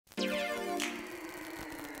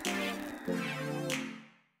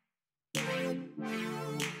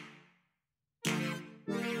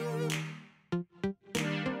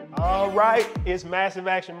All right, it's Massive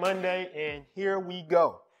Action Monday, and here we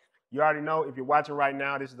go. You already know, if you're watching right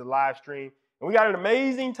now, this is the live stream, and we got an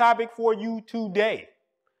amazing topic for you today.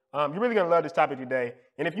 You're really gonna love this topic today,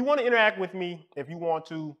 and if you want to interact with me,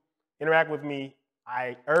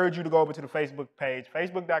 I urge you to go over to the Facebook page,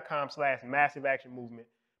 facebook.com/massiveactionmovement,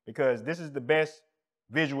 because this is the best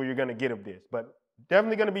visual you're gonna get of this. But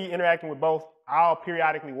definitely gonna be interacting with both. I'll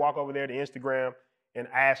periodically walk over there to Instagram and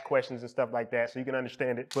ask questions and stuff like that so you can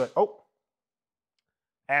understand it. But,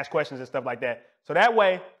 ask questions and stuff like that. So that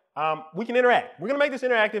way, we can interact. We're gonna make this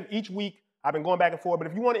interactive each week. I've been going back and forth, but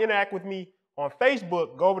if you want to interact with me on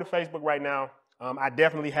Facebook, go over to Facebook right now. I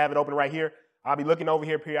definitely have it open right here. I'll be looking over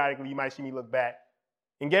here periodically. You might see me look back.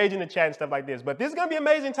 Engage in the chat and stuff like this. But this is gonna be an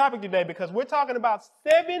amazing topic today because we're talking about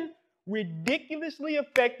 7 ridiculously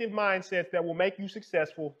effective mindsets that will make you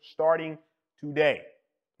successful starting today.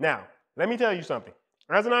 Now, let me tell you something.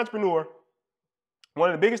 As an entrepreneur, one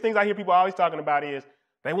of the biggest things I hear people always talking about is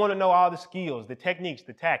they want to know all the skills, the techniques,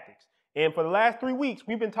 the tactics. And for the last 3 weeks,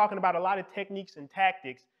 we've been talking about a lot of techniques and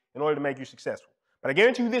tactics in order to make you successful. But I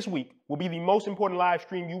guarantee you this week will be the most important live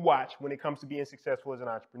stream you watch when it comes to being successful as an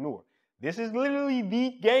entrepreneur. This is literally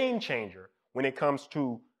the game changer when it comes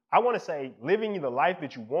to, I want to say, living the life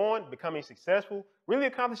that you want, becoming successful, really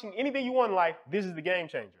accomplishing anything you want in life. This is the game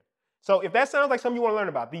changer. So if that sounds like something you want to learn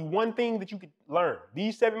about, the one thing that you could learn,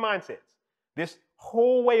 these 7 mindsets, this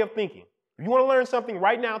whole way of thinking, if you want to learn something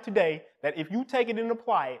right now today, that if you take it and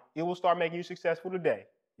apply it, it will start making you successful today.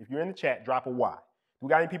 If you're in the chat, drop a Y. We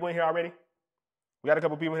got any people in here already? We got a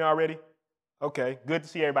couple people in here already? Okay, good to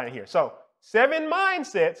see everybody here. So 7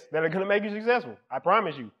 mindsets that are going to make you successful. I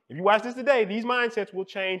promise you. If you watch this today, these mindsets will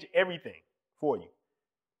change everything for you.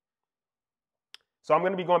 So I'm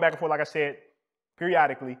going to be going back and forth, like I said,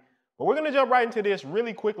 periodically. But we're going to jump right into this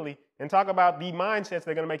really quickly and talk about the mindsets that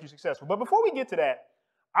are going to make you successful. But before we get to that,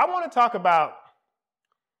 I want to talk about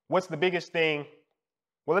what's the biggest thing.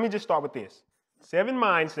 Well, let me just start with this. 7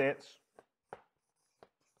 mindsets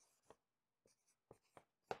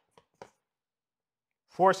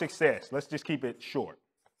for success. Let's just keep it short.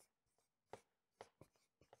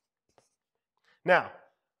 Now,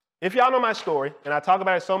 if y'all know my story, and I talk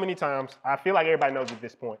about it so many times, I feel like everybody knows at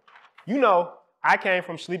this point. You know, I came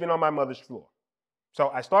from sleeping on my mother's floor. So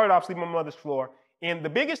I started off sleeping on my mother's floor. And the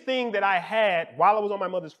biggest thing that I had while I was on my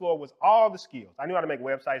mother's floor was all the skills. I knew how to make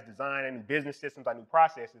websites, design, I knew business systems, I knew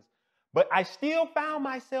processes. But I still found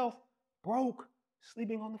myself broke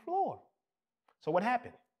sleeping on the floor. So what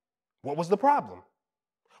happened? What was the problem?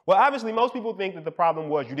 Well, obviously, most people think that the problem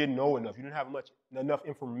was you didn't know enough. You didn't have enough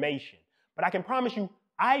information. But I can promise you,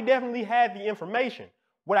 I definitely had the information.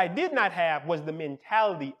 What I did not have was the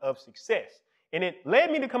mentality of success. And it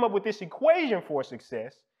led me to come up with this equation for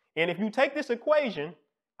success. And if you take this equation,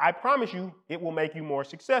 I promise you, it will make you more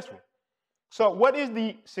successful. So what is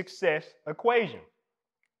the success equation?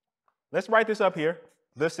 Let's write this up here.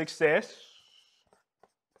 The success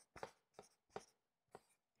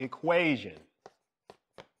equation.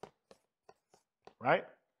 Right?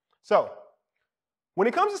 So when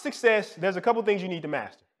it comes to success, there's a couple things you need to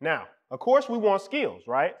master. Now, of course, we want skills,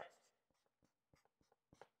 right?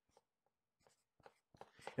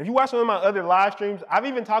 If you watch some of my other live streams, I've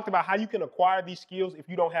even talked about how you can acquire these skills if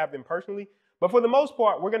you don't have them personally. But for the most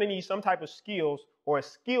part, we're going to need some type of skills or a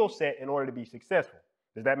skill set in order to be successful.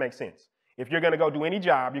 Does that make sense? If you're going to go do any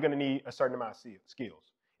job, you're going to need a certain amount of skills.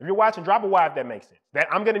 If you're watching, drop a Y if that makes sense.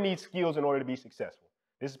 That I'm going to need skills in order to be successful.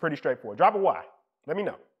 This is pretty straightforward. Drop a Y. Let me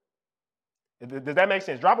know. Does that make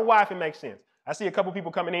sense? Drop a Y if it makes sense. I see a couple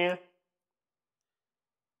people coming in.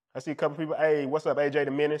 I see a couple people. Hey, what's up, AJ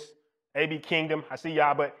the Menace? AB Kingdom, I see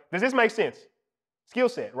y'all, but does this make sense? Skill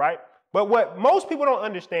set, right? But what most people don't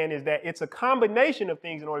understand is that it's a combination of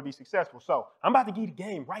things in order to be successful. So I'm about to give you the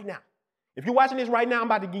game right now. If you're watching this right now, I'm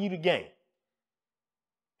about to give you the game.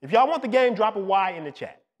 If y'all want the game, drop a Y in the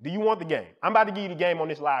chat. Do you want the game? I'm about to give you the game on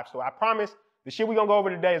this live. So I promise the shit we're going to go over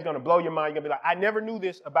today is going to blow your mind. You're going to be like, I never knew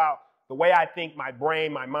this about the way I think, my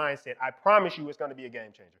brain, my mindset. I promise you it's going to be a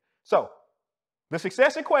game changer. So the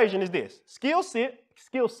success equation is this. Skill set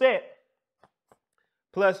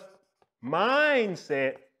plus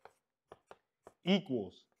mindset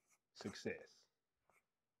equals success.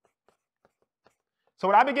 So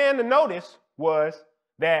what I began to notice was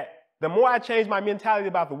that the more I changed my mentality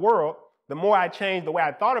about the world, the more I changed the way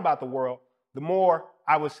I thought about the world, the more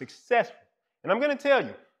I was successful. And I'm going to tell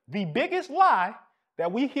you, the biggest lie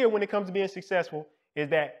that we hear when it comes to being successful is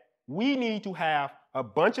that we need to have a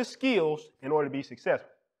bunch of skills in order to be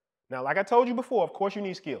successful. Now, like I told you before, of course you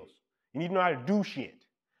need skills. You need to know how to do shit.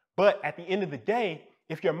 But at the end of the day,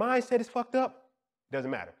 if your mindset is fucked up, it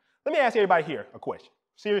doesn't matter. Let me ask everybody here a question,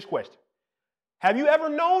 serious question. Have you ever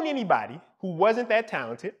known anybody who wasn't that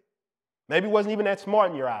talented, maybe wasn't even that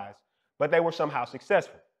smart in your eyes, but they were somehow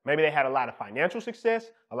successful? Maybe they had a lot of financial success,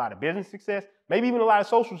 a lot of business success, maybe even a lot of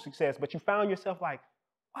social success, but you found yourself like,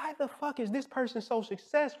 why the fuck is this person so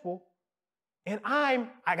successful? And I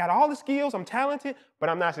got all the skills, I'm talented, but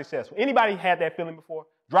I'm not successful. Anybody had that feeling before?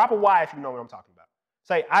 Drop a Y if you know what I'm talking about.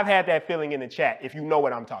 Say, I've had that feeling in the chat if you know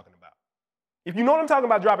what I'm talking about. If you know what I'm talking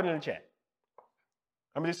about, drop it in the chat.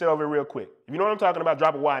 I'm gonna just sit over here real quick. If you know what I'm talking about,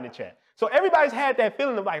 drop a Y in the chat. So everybody's had that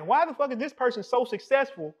feeling of like, why the fuck is this person so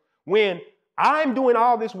successful when I'm doing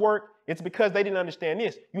all this work? It's because they didn't understand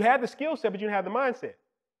this. You had the skill set, but you didn't have the mindset.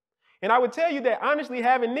 And I would tell you that honestly,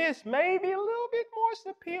 having this may be a little bit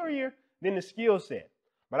more superior than the skill set.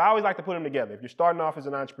 But I always like to put them together. If you're starting off as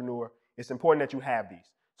an entrepreneur, it's important that you have these.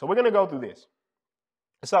 So we're gonna go through this.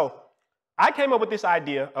 So I came up with this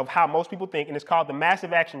idea of how most people think, and it's called the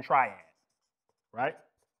massive action triad, right?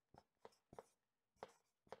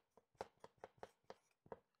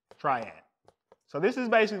 Triad. So this is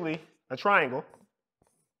basically a triangle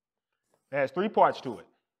that has 3 parts to it.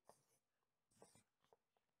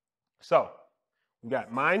 So we've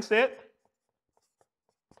got mindset,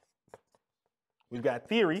 we've got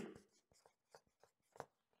theory,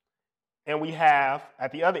 and we have,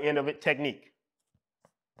 at the other end of it, technique.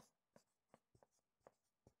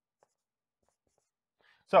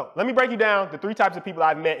 So let me break you down the 3 types of people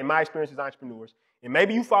I've met in my experience as entrepreneurs. And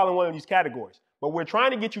maybe you fall in one of these categories. But what we're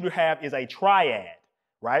trying to get you to have is a triad,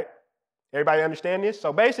 right? Everybody understand this?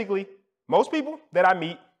 So basically, most people that I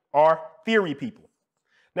meet are theory people.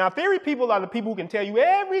 Now, theory people are the people who can tell you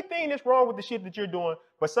everything that's wrong with the shit that you're doing,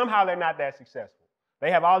 but somehow they're not that successful.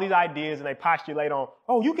 They have all these ideas and they postulate on,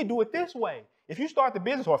 oh, you could do it this way. If you start the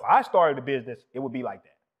business, or if I started the business, it would be like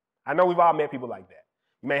that. I know we've all met people like that.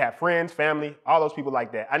 You may have friends, family, all those people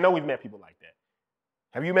like that. I know we've met people like that.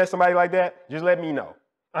 Have you met somebody like that? Just let me know.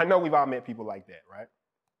 I know we've all met people like that, right?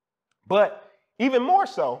 But even more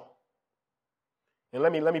so, and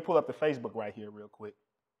let me pull up the Facebook right here real quick.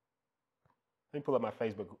 Let me pull up my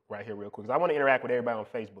Facebook right here real quick, because I want to interact with everybody on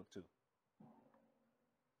Facebook too.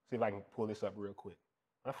 See if I can pull this up real quick.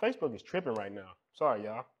 My Facebook is tripping right now. Sorry,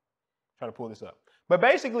 y'all. Trying to pull this up. But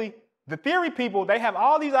basically, the theory people, they have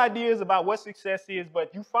all these ideas about what success is,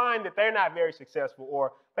 but you find that they're not very successful,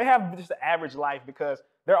 or they have just an average life because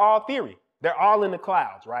they're all theory. They're all in the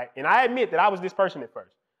clouds, right? And I admit that I was this person at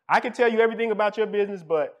first. I could tell you everything about your business,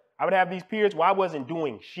 but I would have these periods where I wasn't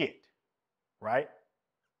doing shit, right?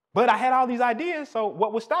 But I had all these ideas, so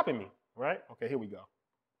what was stopping me, right? Okay, here we go.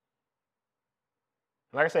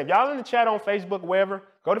 Like I said, if y'all in the chat on Facebook, wherever,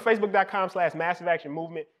 go to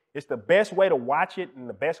facebook.com/massiveactionmovement. It's the best way to watch it and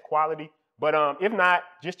the best quality. But if not,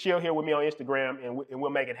 just chill here with me on Instagram and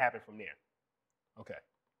we'll make it happen from there. Okay.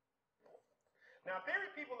 Now, theory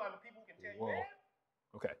people are the people who can tell you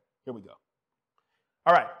that. Okay, here we go.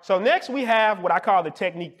 All right, so next we have what I call the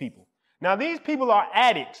technique people. Now, these people are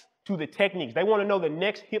addicts to the techniques. They want to know the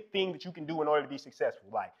next hip thing that you can do in order to be successful.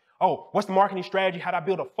 Like, oh, what's the marketing strategy? How do I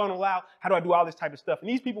build a funnel out? How do I do all this type of stuff? And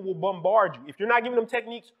these people will bombard you. If you're not giving them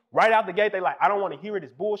techniques right out the gate, they're like, I don't want to hear it.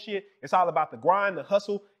 It's bullshit. It's all about the grind, the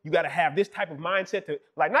hustle. You got to have this type of mindset to,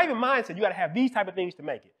 like, not even mindset. You got to have these type of things to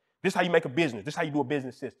make it. This is how you make a business. This is how you do a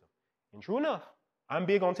business system. And true enough, I'm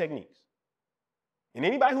big on techniques. And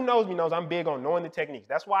anybody who knows me knows I'm big on knowing the techniques.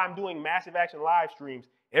 That's why I'm doing massive action live streams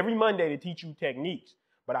every Monday to teach you techniques.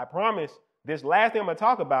 But I promise this last thing I'm going to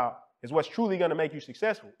talk about is what's truly going to make you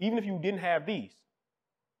successful, even if you didn't have these.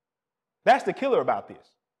 That's the killer about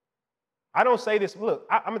this. I don't say this. Look,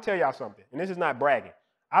 I'm going to tell y'all something, and this is not bragging.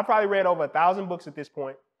 I've probably read over 1,000 books at this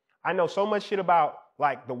point. I know so much shit about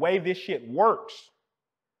like the way this shit works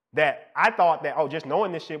that I thought that, oh, just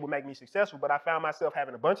knowing this shit would make me successful, but I found myself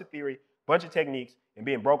having a bunch of theory, bunch of techniques, and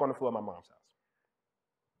being broke on the floor of my mom's house.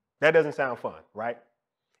 That doesn't sound fun, right?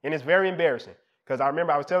 And it's very embarrassing. Because I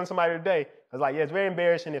remember I was telling somebody today, I was like, yeah, it's very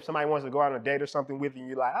embarrassing if somebody wants to go out on a date or something with you and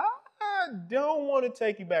you're like, I don't want to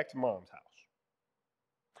take you back to mom's house.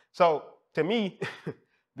 So to me,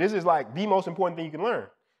 this is like the most important thing you can learn.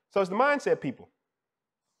 So it's the mindset people.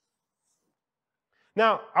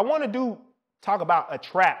 Now, I want to talk about a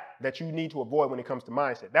trap that you need to avoid when it comes to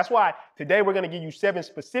mindset. That's why today we're going to give you 7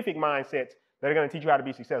 specific mindsets that are going to teach you how to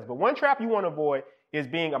be successful. But one trap you want to avoid is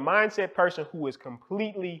being a mindset person who is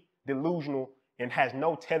completely delusional and has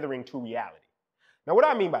no tethering to reality. Now, what do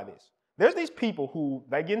I mean by this? There's these people who,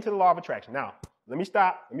 they get into the law of attraction. Now, let me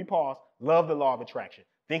stop, let me pause. Love the law of attraction.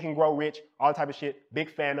 Think and Grow Rich, all that type of shit. Big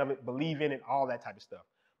fan of it, believe in it, all that type of stuff.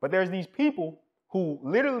 But there's these people who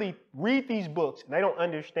literally read these books and they don't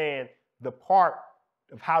understand the part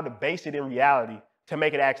of how to base it in reality to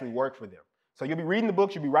make it actually work for them. So you'll be reading the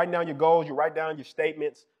books, you'll be writing down your goals, you write down your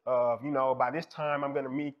statements of, by this time I'm going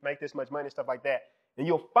to make this much money, stuff like that. And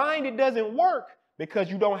you'll find it doesn't work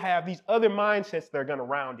because you don't have these other mindsets that are going to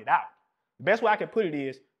round it out. The best way I can put it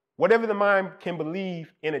is, whatever the mind can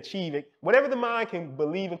believe and achieve it, whatever the mind can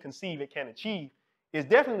believe and conceive it can achieve is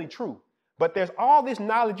definitely true. But there's all this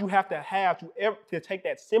knowledge you have to take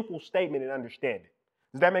that simple statement and understand it.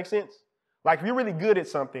 Does that make sense? Like if you're really good at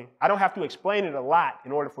something, I don't have to explain it a lot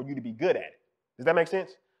in order for you to be good at it. Does that make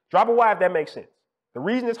sense? Drop a Y if that makes sense. The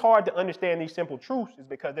reason it's hard to understand these simple truths is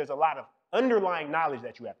because there's a lot of underlying knowledge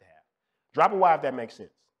that you have to have. Drop a Y if that makes sense.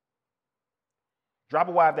 Drop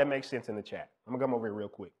a Y if that makes sense in the chat. I'm going to come over here real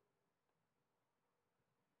quick.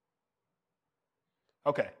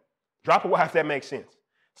 Okay. Drop a Y if that makes sense.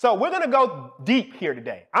 So we're going to go deep here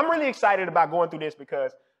today. I'm really excited about going through this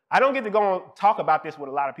because I don't get to go and talk about this with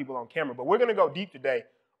a lot of people on camera, but we're going to go deep today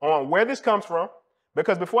on where this comes from.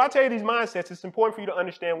 Because before I tell you these mindsets, it's important for you to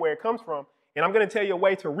understand where it comes from. And I'm going to tell you a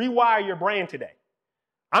way to rewire your brain today.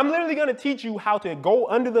 I'm literally going to teach you how to go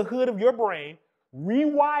under the hood of your brain,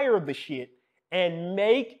 rewire the shit, and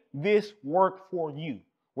make this work for you.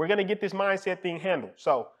 We're going to get this mindset thing handled.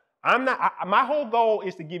 So my whole goal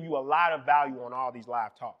is to give you a lot of value on all these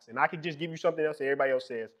live talks. And I could just give you something else that everybody else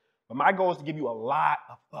says. But my goal is to give you a lot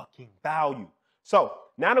of fucking value. So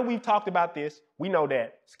now that we've talked about this, we know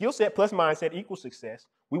that skill set plus mindset equals success.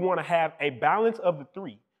 We want to have a balance of the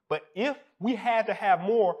three. But if we had to have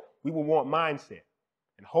more, we would want mindset.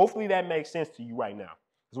 And hopefully that makes sense to you right now.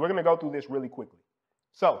 Because we're going to go through this really quickly.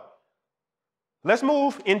 So let's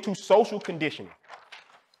move into social conditioning.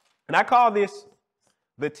 And I call this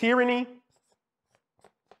the tyranny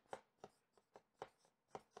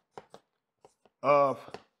of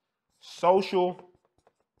social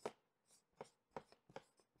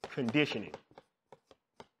conditioning.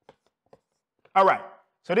 All right.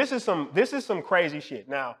 So this is some crazy shit.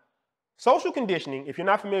 Now, social conditioning, if you're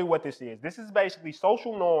not familiar with what this is basically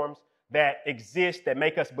social norms that exist that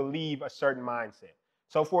make us believe a certain mindset.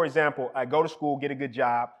 So for example, I go to school, get a good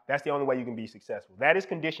job. That's the only way you can be successful. That is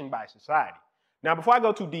conditioned by society. Now, before I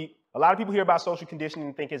go too deep, a lot of people hear about social conditioning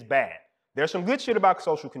and think it's bad. There's some good shit about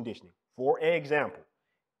social conditioning. For example,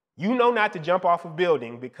 you know not to jump off a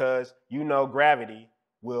building because you know gravity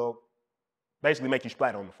will basically make you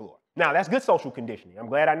splat on the floor. Now, that's good social conditioning. I'm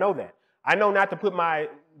glad I know that. I know not to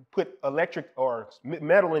put electric or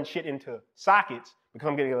metal and shit into sockets because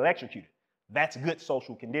I'm getting electrocuted. That's good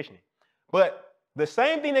social conditioning. But the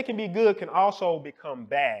same thing that can be good can also become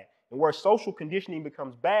bad. And where social conditioning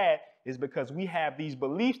becomes bad is because we have these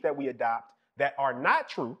beliefs that we adopt that are not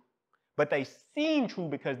true, but they seem true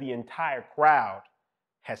because the entire crowd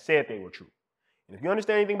has said they were true. And if you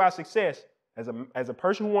understand anything about success, as a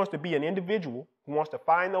person who wants to be an individual, who wants to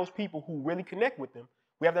find those people who really connect with them,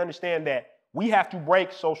 we have to understand that we have to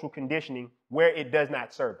break social conditioning where it does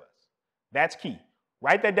not serve us. That's key.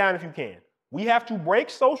 Write that down if you can. We have to break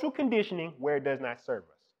social conditioning where it does not serve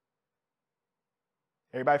us.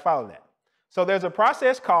 Everybody follow that? So there's a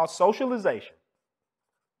process called socialization.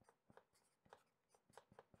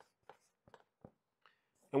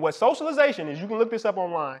 And what socialization is, you can look this up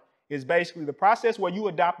online, is basically the process where you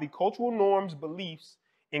adopt the cultural norms, beliefs,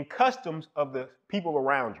 and customs of the people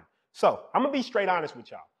around you. So I'm going to be straight honest with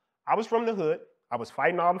y'all. I was from the hood. I was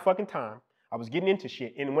fighting all the fucking time. I was getting into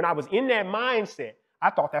shit. And when I was in that mindset,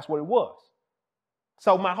 I thought that's what it was.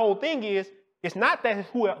 So my whole thing is, it's not that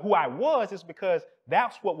who I was, it's because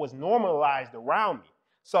that's what was normalized around me.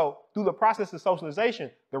 So through the process of socialization,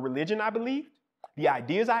 the religion I believed, the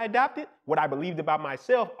ideas I adopted, what I believed about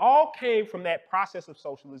myself, all came from that process of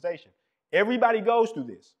socialization. Everybody goes through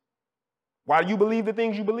this. Why do you believe the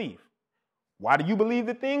things you believe? Why do you believe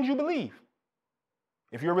the things you believe?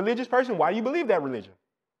 If you're a religious person, why do you believe that religion?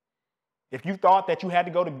 If you thought that you had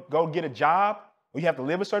to go get a job or you have to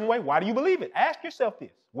live a certain way, why do you believe it? Ask yourself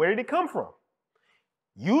this. Where did it come from?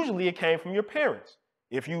 Usually it came from your parents.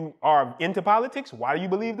 If you are into politics, why do you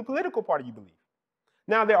believe the political party you believe?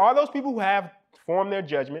 Now, there are those people who have formed their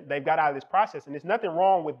judgment. They've got out of this process, and there's nothing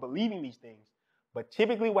wrong with believing these things. But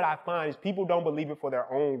typically what I find is people don't believe it for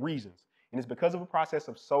their own reasons. And it's because of a process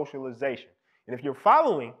of socialization. And if you're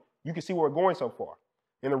following, you can see where we're going so far.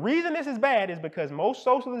 And the reason this is bad is because most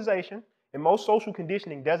socialization and most social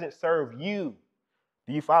conditioning doesn't serve you.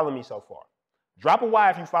 Do you follow me so far? Drop a Y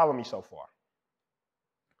if you follow me so far.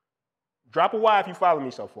 Drop a Y if you follow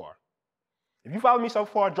me so far. If you follow me so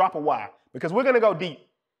far, drop a Y, because we're going to go deep.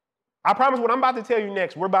 I promise what I'm about to tell you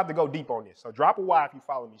next, we're about to go deep on this. So drop a Y if you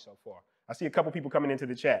follow me so far. I see a couple people coming into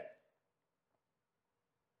the chat.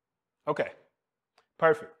 Okay,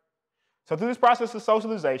 perfect. So through this process of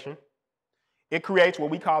socialization, it creates what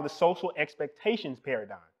we call the social expectations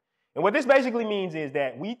paradigm. And what this basically means is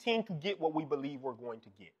that we tend to get what we believe we're going to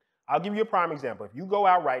get. I'll give you a prime example. If you go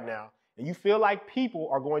out right now and you feel like people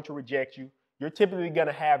are going to reject you, you're typically going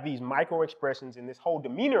to have these micro expressions and this whole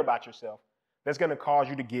demeanor about yourself that's going to cause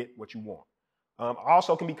you to get what you want.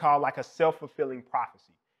 Also can be called like a self-fulfilling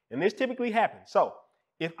prophecy. And this typically happens. So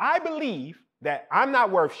if I believe that I'm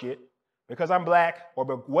not worth shit because I'm black or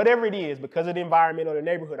whatever it is, because of the environment or the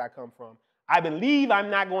neighborhood I come from, I believe I'm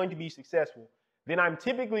not going to be successful, then I'm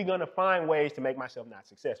typically going to find ways to make myself not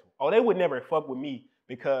successful. Oh, they would never fuck with me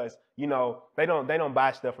because, you know, they don't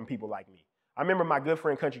buy stuff from people like me. I remember my good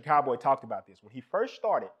friend Country Cowboy talked about this. When he first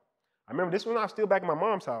started, I remember this when I was still back in my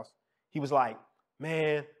mom's house, he was like,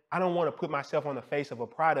 man, I don't want to put myself on the face of a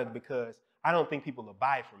product because I don't think people will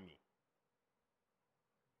buy from me.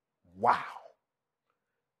 Wow.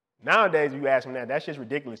 Nowadays, if you ask him that, that's just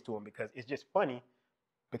ridiculous to him because it's just funny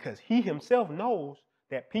because he himself knows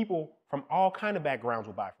that people from all kind of backgrounds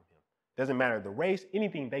will buy from him. Doesn't matter the race,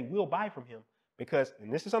 anything, they will buy from him because,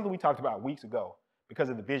 and this is something we talked about weeks ago, because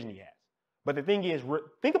of the vision he has. But the thing is,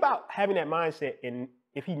 think about having that mindset and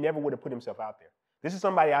if he never would have put himself out there. This is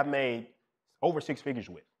somebody I've made over 6 figures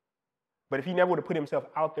with. But if he never would have put himself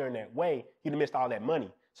out there in that way, he'd have missed all that money.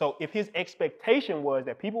 So if his expectation was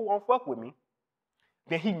that people won't fuck with me,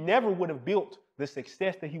 then he never would have built the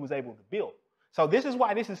success that he was able to build. So this is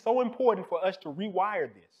why this is so important for us to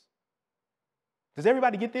rewire this. Does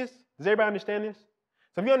everybody get this? Does everybody understand this?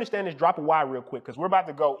 So if you understand this, drop a Y real quick because we're about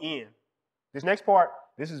to go in. This next part,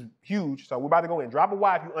 this is huge. So we're about to go in. Drop a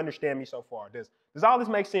Y if you understand me so far. Does all this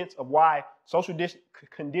make sense of why social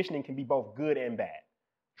conditioning can be both good and bad?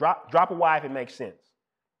 Drop a Y if it makes sense.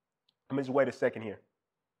 Let me just wait a second here.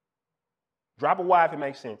 Drop a Y if it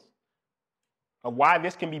makes sense of why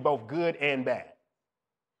this can be both good and bad.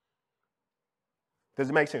 Does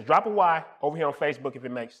it make sense? Drop a Y over here on Facebook if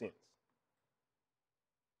it makes sense.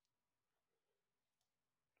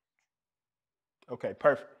 Okay,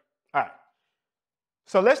 perfect. All right.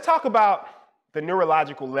 So let's talk about the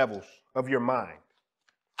neurological levels of your mind.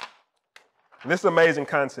 This is an amazing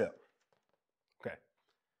concept. Okay.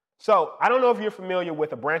 So I don't know if you're familiar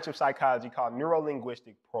with a branch of psychology called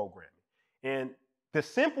neuro-linguistic programming. And the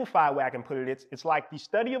simplified way I can put it, it's like the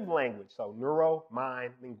study of language. So neuro,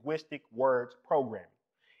 mind, linguistic, words, programming.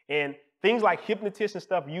 And things like hypnotists and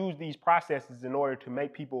stuff use these processes in order to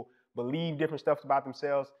make people believe different stuff about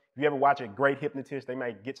themselves. If you ever watch a great hypnotist, they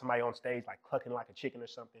might get somebody on stage like clucking like a chicken or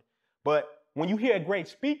something. But when you hear a great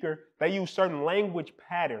speaker, they use certain language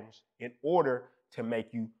patterns in order to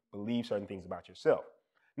make you believe certain things about yourself.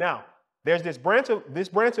 Now, there's this branch of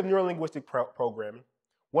neuro-linguistic programming.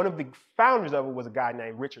 One of the founders of it was a guy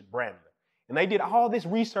named Richard Bandler. And they did all this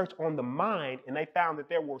research on the mind, and they found that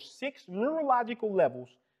there were 6 neurological levels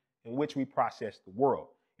in which we process the world.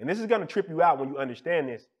 And this is going to trip you out when you understand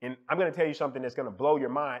this. And I'm going to tell you something that's going to blow your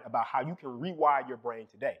mind about how you can rewire your brain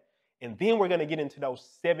today. And then we're going to get into those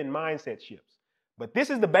 7 mindset shifts. But this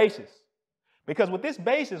is the basis. Because with this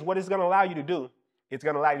basis, what it's going to allow you to do, it's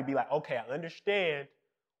going to allow you to be like, okay, I understand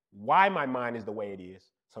why my mind is the way it is.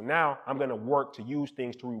 So now I'm going to work to use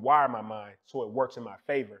things to rewire my mind so it works in my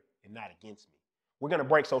favor and not against me. We're going to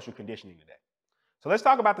break social conditioning today. So let's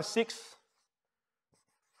talk about the 6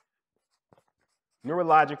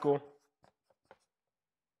 neurological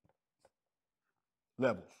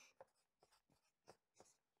levels.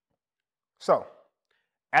 So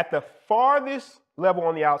at the farthest level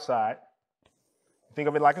on the outside, think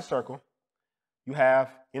of it like a circle, you have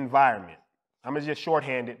environment. I'm going to just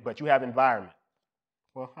shorthand it, but you have environment.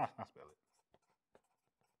 Well, I'll spell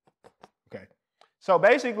it. Okay. So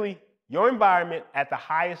basically, your environment at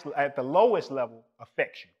the lowest level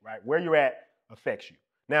affects you, right? Where you're at affects you.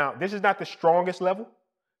 Now, this is not the strongest level.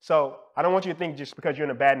 So I don't want you to think just because you're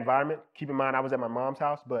in a bad environment. Keep in mind, I was at my mom's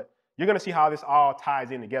house, but you're going to see how this all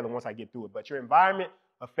ties in together once I get through it. But your environment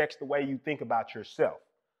affects the way you think about yourself.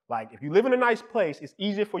 Like if you live in a nice place, it's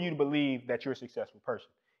easier for you to believe that you're a successful person.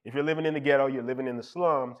 If you're living in the ghetto, you're living in the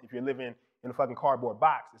slums, if you're living in a fucking cardboard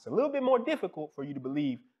box, it's a little bit more difficult for you to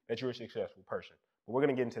believe that you're a successful person. But we're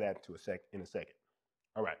going to get into that in a second.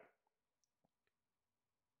 All right.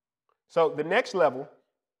 So the next level,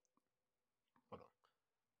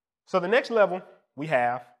 we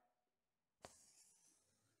have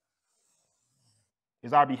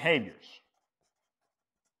is our behaviors.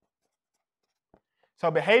 So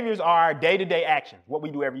behaviors are our day-to-day actions, what we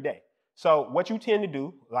do every day. So what you tend to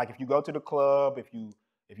do, like if you go to the club, if you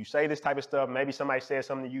say this type of stuff, maybe somebody says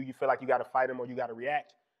something to you, you feel like you got to fight them or you got to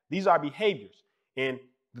react. These are behaviors. And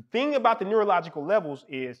the thing about the neurological levels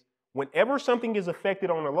is whenever something is affected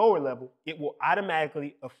on a lower level, it will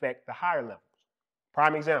automatically affect the higher levels.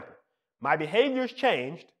 Prime example. My behaviors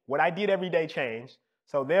changed. What I did every day changed.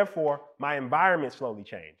 So therefore, my environment slowly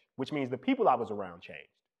changed, which means the people I was around changed.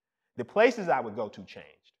 The places I would go to changed.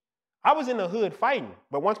 I was in the hood fighting,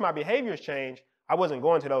 but once my behaviors changed, I wasn't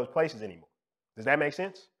going to those places anymore. Does that make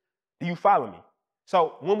sense? Do you follow me?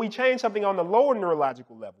 So when we change something on the lower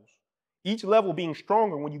neurological levels, each level being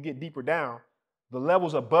stronger when you get deeper down, the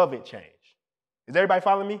levels above it change. Is everybody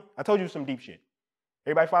following me? I told you some deep shit.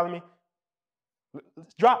 Everybody following me?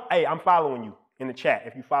 Let's drop, hey, I'm following you in the chat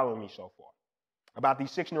if you're following me so far about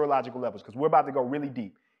these 6 neurological levels, because we're about to go really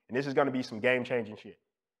deep, and this is going to be some game-changing shit.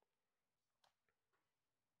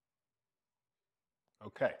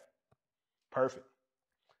 Okay. Perfect.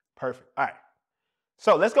 Perfect. All right.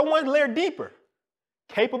 So let's go one layer deeper.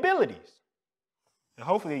 Capabilities. And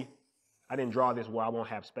hopefully I didn't draw this where I won't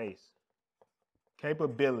have space.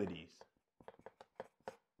 Capabilities.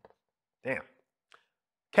 Damn.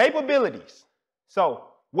 Capabilities. So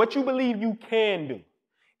what you believe you can do.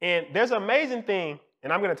 And there's an amazing thing,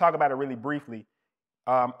 and I'm going to talk about it really briefly,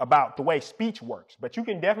 about the way speech works. But you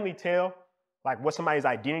can definitely tell like what somebody's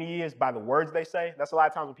identity is by the words they say. That's a lot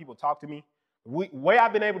of times when people talk to me. The way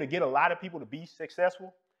I've been able to get a lot of people to be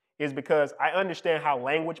successful is because I understand how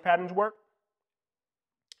language patterns work.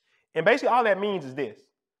 And basically all that means is this.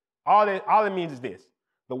 All it means is this.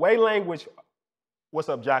 The way language, what's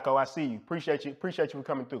up, Jocko? I see you. Appreciate you for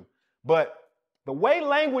coming through. But the way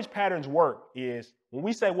language patterns work is when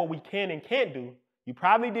we say what we can and can't do, you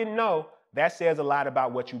probably didn't know that says a lot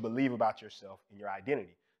about what you believe about yourself and your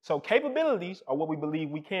identity. So capabilities are what we believe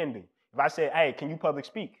we can do. If I say, hey, can you public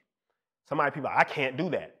speak? People, I can't do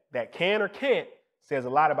that. That can or can't says a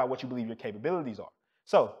lot about what you believe your capabilities are.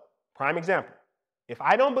 So, prime example. If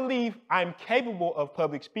I don't believe I'm capable of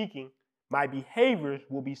public speaking, my behaviors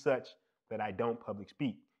will be such that I don't public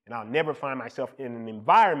speak. And I'll never find myself in an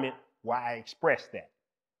environment where I express that.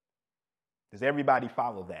 Does everybody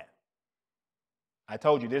follow that? I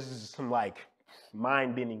told you this is some like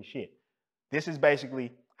mind-bending shit. This is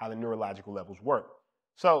basically how the neurological levels work.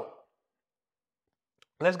 So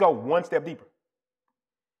let's go one step deeper.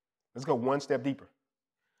 Let's go one step deeper.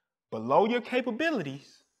 Below your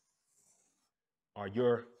capabilities are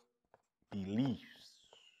your beliefs.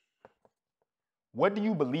 What do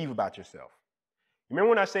you believe about yourself? Remember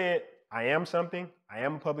when I said, I am something, I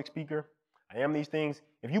am a public speaker, I am these things?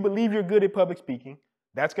 If you believe you're good at public speaking,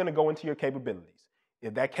 that's going to go into your capabilities.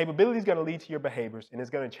 If that capability is going to lead to your behaviors, and it's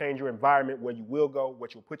going to change your environment, where you will go,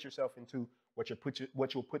 what you'll put yourself into, what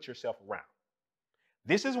you'll put yourself around.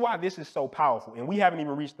 This is why this is so powerful, and we haven't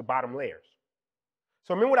even reached the bottom layers.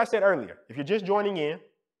 So remember what I said earlier. If you're just joining in,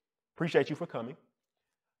 appreciate you for coming.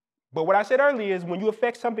 But what I said earlier is when you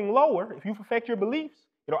affect something lower, if you affect your beliefs,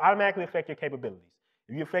 it'll automatically affect your capabilities.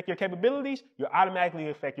 If you affect your capabilities, you'll automatically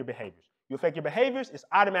affect your behaviors. You affect your behaviors, it's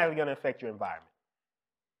automatically going to affect your environment.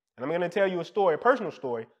 And I'm going to tell you a story, a personal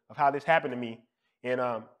story of how this happened to me, and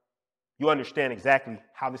you'll understand exactly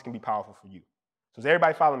how this can be powerful for you. So does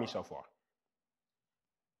everybody follow me so far?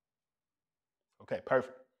 Okay,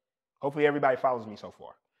 perfect. Hopefully everybody follows me so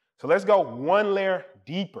far. So let's go one layer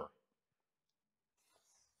deeper.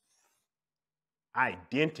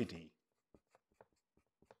 Identity.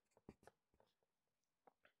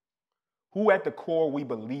 Who at the core we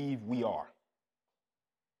believe we are.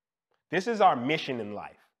 This is our mission in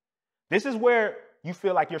life. This is where you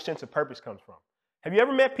feel like your sense of purpose comes from. Have you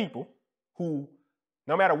ever met people who,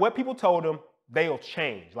 no matter what people told them, they'll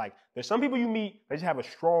change? Like, there's some people you meet, they just have a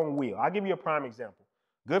strong will. I'll give you a prime example.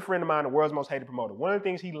 Good friend of mine, the world's most hated promoter. One of the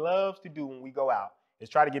things he loves to do when we go out is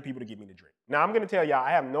try to get people to get me to drink. Now, I'm going to tell y'all,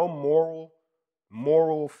 I have no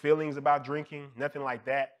moral feelings about drinking, nothing like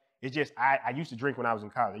that. It's just, I used to drink when I was in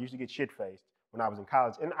college. I used to get shit-faced when I was in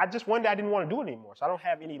college. And one day I didn't want to do it anymore. So I don't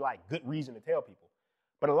have any like good reason to tell people.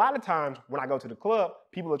 But a lot of times when I go to the club,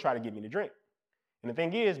 people will try to get me to drink. And the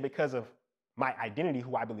thing is, because of my identity,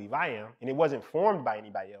 who I believe I am, and it wasn't formed by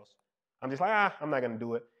anybody else, I'm just like, I'm not going to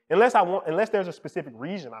do it. Unless there's a specific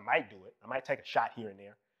reason, I might do it. I might take a shot here and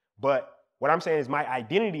there. But what I'm saying is my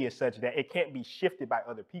identity is such that it can't be shifted by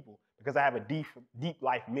other people because I have a deep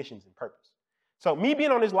life missions and purpose. So me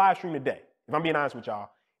being on this live stream today, if I'm being honest with y'all,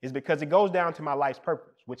 is because it goes down to my life's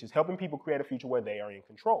purpose, which is helping people create a future where they are in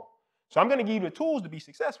control. So I'm going to give you the tools to be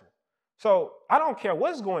successful. So I don't care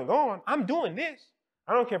what's going on. I'm doing this.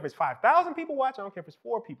 I don't care if it's 5,000 people watching. I don't care if it's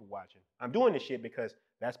 4 people watching. I'm doing this shit because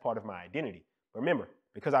that's part of my identity. Remember,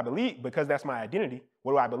 because that's my identity,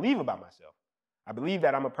 what do I believe about myself? I believe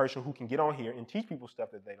that I'm a person who can get on here and teach people stuff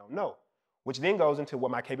that they don't know, which then goes into what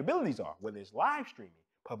my capabilities are, whether it's live streaming,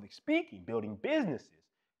 public speaking, building businesses,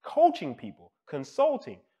 coaching people,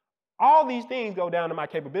 consulting. All these things go down to my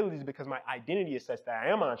capabilities because my identity is such that I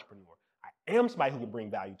am an entrepreneur. I am somebody who can bring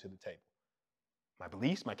value to the table. My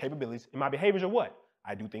beliefs, my capabilities, and my behaviors are what?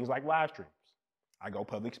 I do things like live streams. I go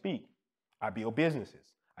public speak. I build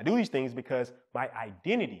businesses. I do these things because my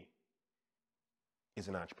identity is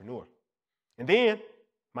an entrepreneur. And then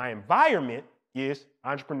my environment is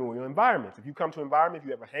entrepreneurial environments. If you come to an environment, if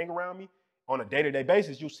you ever hang around me on a day-to-day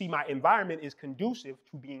basis, you'll see my environment is conducive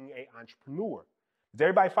to being an entrepreneur. Does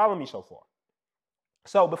everybody follow me so far?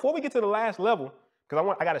 So before we get to the last level,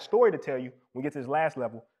 because I got a story to tell you when we get to this last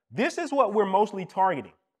level, this is what we're mostly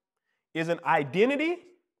targeting, is an identity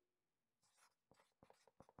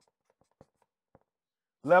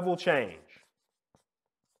level change.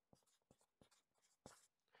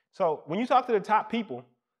 So when you talk to the top people,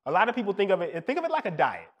 a lot of people think of it like a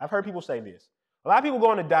diet. I've heard people say this. A lot of people go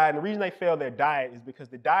on a diet, and the reason they fail their diet is because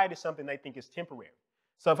the diet is something they think is temporary.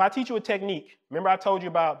 So if I teach you a technique, remember I told you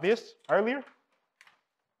about this earlier?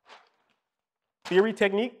 Theory,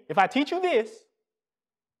 technique. If I teach you this,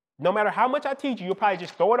 no matter how much I teach you, you'll probably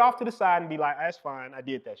just throw it off to the side and be like, that's fine, I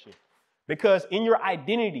did that shit. Because in your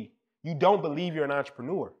identity, you don't believe you're an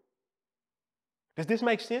entrepreneur. Does this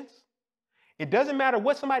make sense? It doesn't matter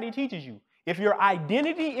what somebody teaches you. If your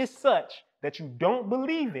identity is such that you don't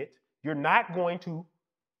believe it, you're not going to,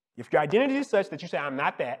 if your identity is such that you say, I'm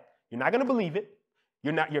not that, you're not going to believe it.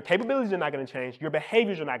 Your capabilities are not going to change. Your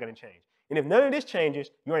behaviors are not going to change. And if none of this changes,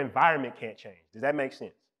 your environment can't change. Does that make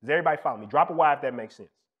sense? Does everybody follow me? Drop a Y if that makes sense.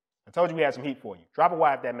 I told you we had some heat for you. Drop a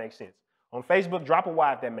Y if that makes sense. On Facebook, drop a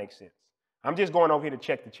Y if that makes sense. I'm just going over here to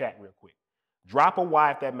check the chat real quick. Drop a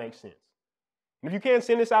Y if that makes sense. And if you can,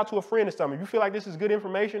 send this out to a friend or something. If you feel like this is good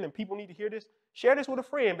information and people need to hear this, share this with a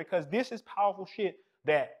friend because this is powerful shit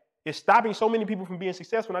that is stopping so many people from being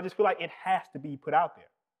successful. And I just feel like it has to be put out there.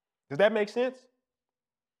 Does that make sense?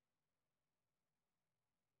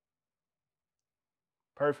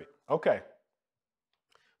 Perfect. Okay.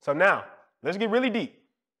 So now, let's get really deep.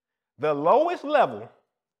 The lowest level,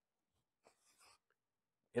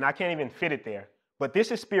 and I can't even fit it there, but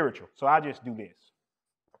this is spiritual. So I'll just do this.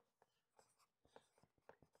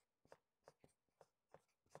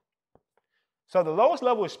 So the lowest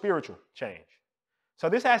level is spiritual change. So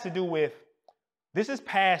this has to do with, this is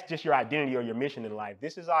past just your identity or your mission in life.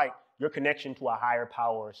 This is like your connection to a higher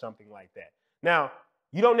power or something like that. Now,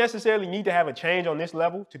 you don't necessarily need to have a change on this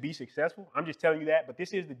level to be successful. I'm just telling you that, but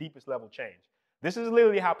this is the deepest level change. This is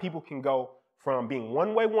literally how people can go from being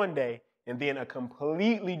one way one day and then a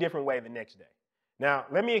completely different way the next day. Now,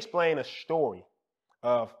 let me explain a story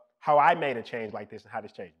of how I made a change like this and how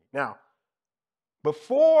this changed me. Now,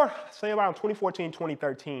 before, say around 2014,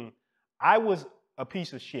 2013, I was a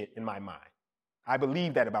piece of shit in my mind. I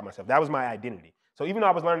believed that about myself. That was my identity. So even though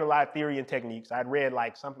I was learning a lot of theory and techniques, I'd read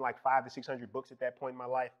like something like 500 to 600 books at that point in my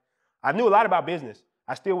life. I knew a lot about business.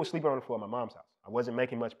 I still was sleeping on the floor of my mom's house. I wasn't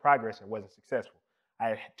making much progress and wasn't successful. I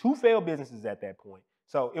had 2 failed businesses at that point.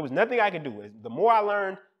 So it was nothing I could do. The more I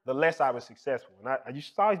learned, the less I was successful. And I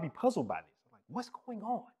used to always be puzzled by this. I'm like, what's going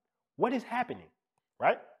on? What is happening?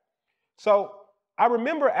 Right? So I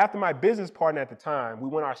remember after my business partner at the time, we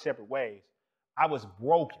went our separate ways, I was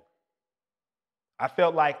broken. I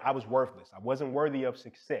felt like I was worthless. I wasn't worthy of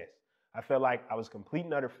success. I felt like I was a complete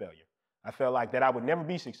and utter failure. I felt like that I would never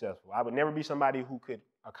be successful. I would never be somebody who could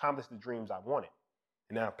accomplish the dreams I wanted.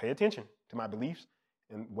 And now pay attention to my beliefs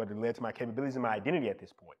and what led to my capabilities and my identity at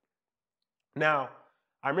this point. Now,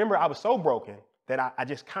 I remember I was so broken that I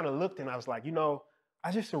just kind of looked and I was like, you know,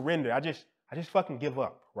 I just surrender. I just fucking give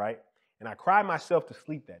up, right? And I cried myself to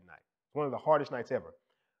sleep that night. One of the hardest nights ever.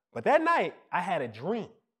 But that night, I had a dream.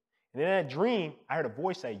 And in that dream, I heard a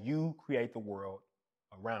voice say, you create the world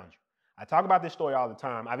around you. I talk about this story all the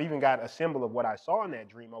time. I've even got a symbol of what I saw in that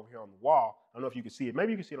dream over here on the wall. I don't know if you can see it.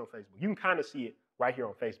 Maybe you can see it on Facebook. You can kind of see it right here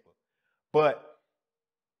on Facebook. But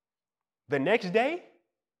the next day,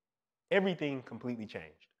 everything completely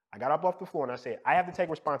changed. I got up off the floor and I said, I have to take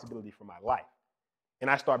responsibility for my life. And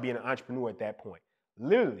I started being an entrepreneur at that point.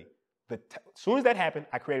 Literally, as soon as that happened,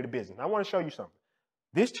 I created a business. I want to show you something.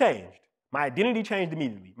 This changed. My identity changed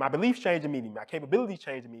immediately. My beliefs changed immediately. My capabilities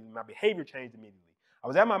changed immediately. My behavior changed immediately. I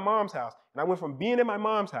was at my mom's house, and I went from being in my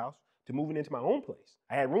mom's house to moving into my own place.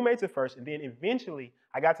 I had roommates at first, and then eventually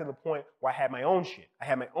I got to the point where I had my own shit. I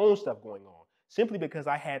had my own stuff going on, simply because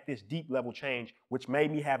I had this deep level change, which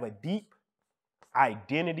made me have a deep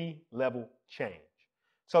identity level change.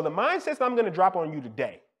 So the mindsets that I'm going to drop on you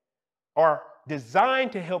today are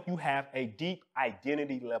designed to help you have a deep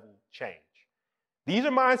identity level change. These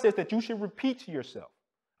are mindsets that you should repeat to yourself.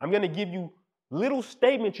 I'm going to give you little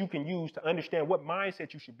statements you can use to understand what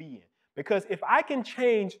mindset you should be in. Because if I can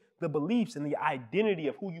change the beliefs and the identity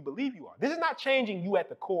of who you believe you are, this is not changing you at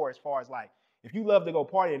the core as far as like, if you love to go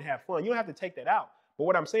party and have fun, you don't have to take that out. But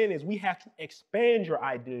what I'm saying is we have to expand your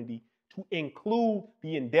identity to include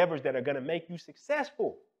the endeavors that are going to make you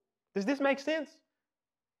successful. Does this make sense?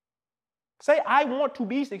 Say, I want to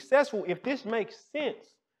be successful if this makes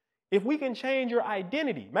sense. If we can change your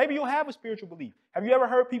identity, maybe you'll have a spiritual belief. Have you ever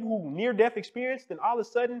heard people who near-death experience, then all of a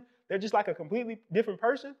sudden they're just like a completely different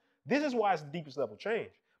person? This is why it's the deepest level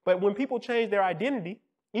change. But when people change their identity,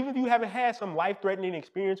 even if you haven't had some life-threatening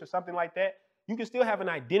experience or something like that, you can still have an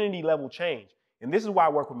identity level change. And this is why I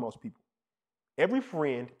work with most people. Every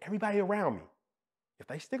friend, everybody around me, if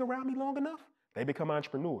they stick around me long enough, they become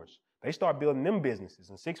entrepreneurs. They start building them businesses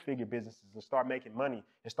and six-figure businesses and start making money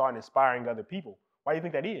and start inspiring other people. Why do you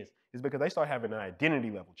think that is? It's because they start having an identity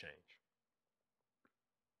level change.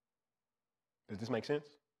 Does this make sense?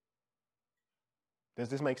 Does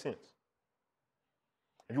this make sense?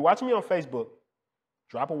 If you're watching me on Facebook,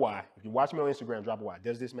 drop a Y. If you're watching me on Instagram, drop a Y.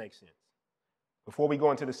 Does this make sense? Before we go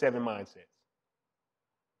into the 7 mindsets.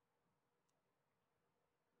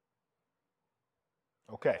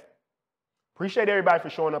 Okay. Appreciate everybody for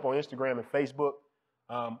showing up on Instagram and Facebook.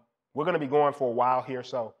 We're going to be going for a while here,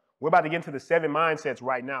 so we're about to get into the 7 mindsets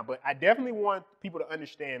right now, but I definitely want people to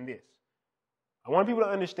understand this. I want people to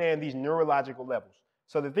understand these neurological levels.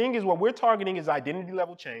 So the thing is, what we're targeting is identity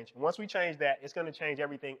level change, and once we change that, it's going to change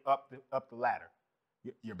everything up the ladder.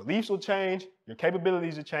 Your beliefs will change, your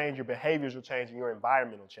capabilities will change, your behaviors will change, and your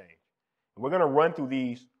environment will change. And we're going to run through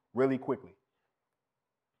these really quickly.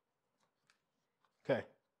 Okay.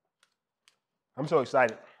 I'm so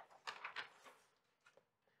excited.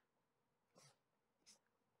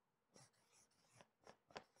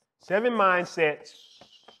 Seven mindsets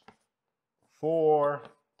for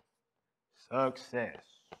success.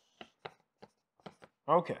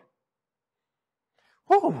 Okay.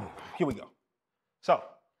 Woo, here we go. So,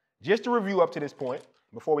 just to review up to this point,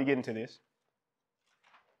 before we get into this.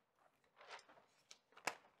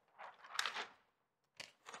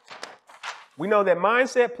 We know that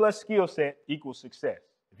mindset plus skill set equals success.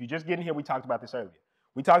 If you just get in here, we talked about this earlier.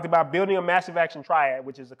 We talked about building a massive action triad,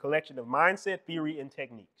 which is a collection of mindset, theory, and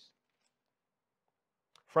techniques.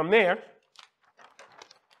 From there,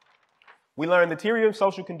 we learned the theory of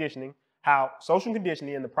social conditioning, how social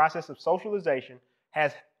conditioning and the process of socialization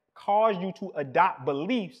has caused you to adopt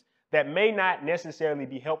beliefs that may not necessarily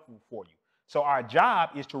be helpful for you. So our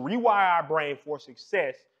job is to rewire our brain for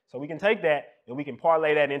success so we can take that and we can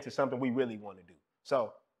parlay that into something we really want to do.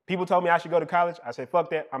 So people told me I should go to college. I said, fuck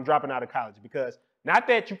that. I'm dropping out of college because not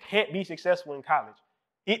that you can't be successful in college.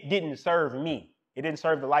 It didn't serve me. It didn't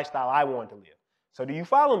serve the lifestyle I wanted to live. So do you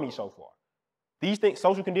follow me so far? These things,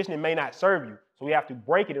 social conditioning may not serve you, so we have to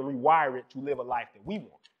break it and rewire it to live a life that we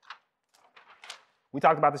want. We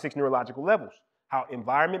talked about the 6 neurological levels, how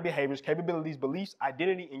environment, behaviors, capabilities, beliefs,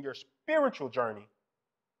 identity, and your spiritual journey.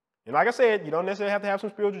 And like I said, you don't necessarily have to have some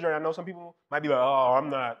spiritual journey. I know some people might be like, oh, I'm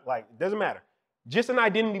not, like, it doesn't matter. Just an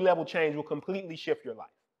identity level change will completely shift your life.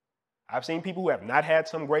 I've seen people who have not had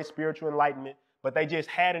some great spiritual enlightenment, but they just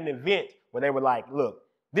had an event where they were like, look,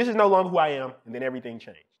 this is no longer who I am, and then everything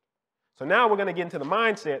changed. So now we're going to get into the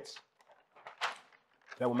mindsets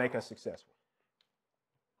that will make us successful.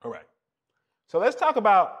 All right. So let's talk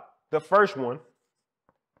about the first one,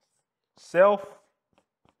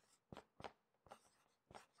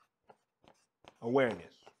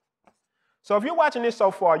 self-awareness. So if you're watching this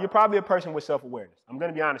so far, you're probably a person with self-awareness. I'm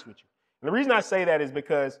going to be honest with you. And the reason I say that is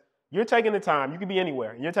because you're taking the time, you can be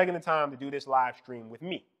anywhere, and you're taking the time to do this live stream with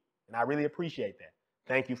me. And I really appreciate that.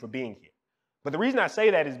 Thank you for being here. But the reason I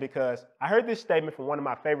say that is because I heard this statement from one of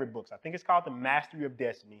my favorite books. I think it's called The Mastery of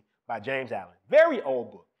Destiny by James Allen. Very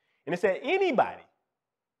old book. And it said anybody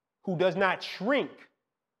who does not shrink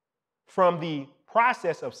from the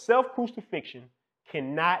process of self-crucifixion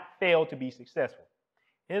cannot fail to be successful.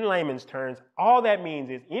 In layman's terms, all that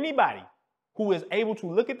means is anybody who is able to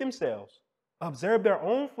look at themselves, observe their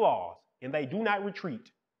own flaws, and they do not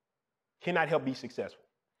retreat cannot help be successful.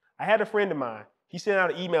 I had a friend of mine, he sent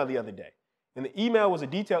out an email the other day. And the email was a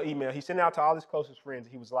detailed email. He sent it out to all his closest friends.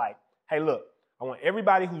 He was like, hey, look, I want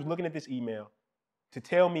everybody who's looking at this email to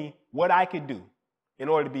tell me what I could do in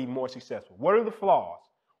order to be more successful. What are the flaws?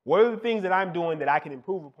 What are the things that I'm doing that I can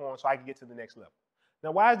improve upon so I can get to the next level?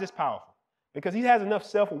 Now, why is this powerful? Because he has enough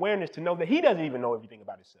self-awareness to know that he doesn't even know everything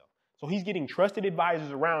about himself. So he's getting trusted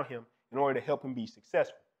advisors around him in order to help him be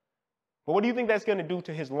successful. But what do you think that's going to do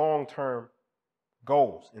to his long-term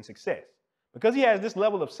goals and success? Because he has this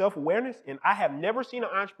level of self-awareness, and I have never seen an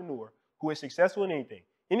entrepreneur who is successful in anything,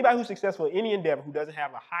 anybody who's successful in any endeavor who doesn't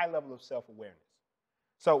have a high level of self-awareness.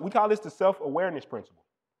 So we call this the self-awareness principle.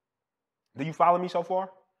 Do you follow me so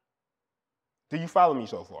far? Do you follow me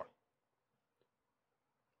so far?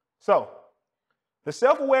 So the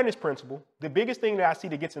self-awareness principle, the biggest thing that I see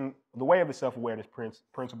that gets in the way of the self-awareness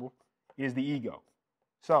principle is the ego.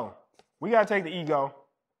 So we got to take the ego,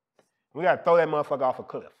 we got to throw that motherfucker off a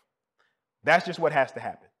cliff. That's just what has to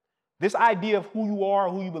happen. This idea of who you are,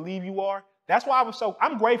 who you believe you are, that's why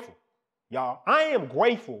I'm grateful, y'all. I am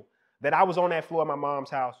grateful that I was on that floor of my mom's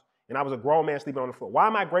house and I was a grown man sleeping on the floor. Why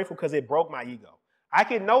am I grateful? Because it broke my ego. I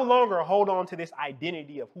could no longer hold on to this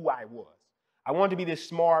identity of who I was. I wanted to be this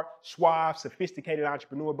smart, suave, sophisticated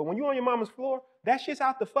entrepreneur, but when you're on your mama's floor, that shit's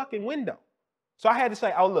out the fucking window. So I had to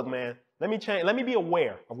say, oh, look, man, let me change. Let me be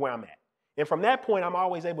aware of where I'm at. And from that point, I'm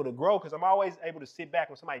always able to grow because I'm always able to sit back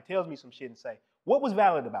when somebody tells me some shit and say, what was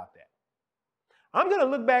valid about that? I'm going to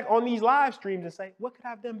look back on these live streams and say, what could I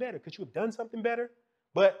have done better? Could you have done something better?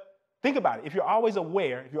 But think about it. If you're always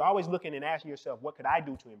aware, if you're always looking and asking yourself, what could I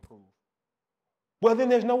do to improve? Well, then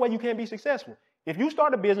there's no way you can't be successful. If you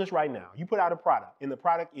start a business right now, you put out a product and the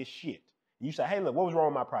product is shit. You say, hey, look, what was wrong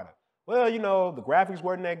with my product? Well, you know, the graphics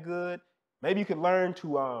weren't that good. Maybe you could learn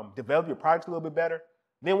to develop your products a little bit better.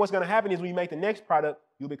 Then what's going to happen is when you make the next product,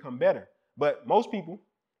 you'll become better. But most people,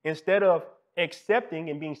 instead of accepting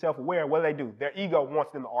and being self-aware, what do? Their ego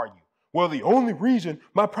wants them to argue. Well, the only reason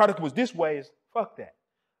my product was this way is fuck that.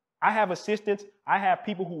 I have assistants. I have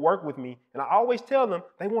people who work with me, and I always tell them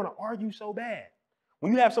they want to argue so bad.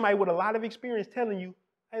 When you have somebody with a lot of experience telling you,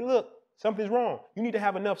 hey, look, something's wrong, you need to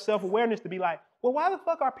have enough self-awareness to be like, well, why the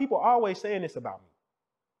fuck are people always saying this about me?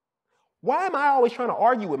 Why am I always trying to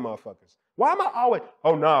argue with motherfuckers? Why am I always,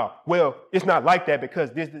 oh, nah, well, it's not like that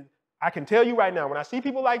because this. I can tell you right now, when I see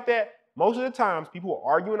people like that, most of the times, people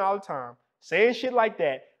are arguing all the time, saying shit like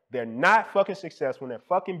that, they're not fucking successful and they're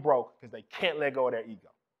fucking broke because they can't let go of their ego.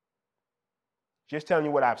 Just telling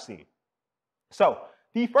you what I've seen. So,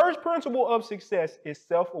 the first principle of success is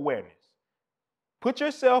self-awareness. Put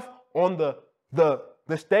yourself on the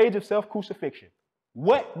stage of self-crucifixion.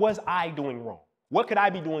 What was I doing wrong? What could I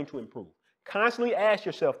be doing to improve? Constantly ask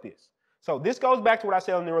yourself this. So this goes back to what I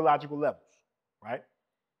said on neurological levels, right?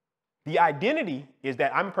 The identity is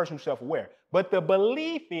that I'm a person who's self-aware, but the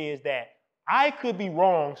belief is that I could be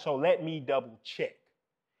wrong, so let me double check.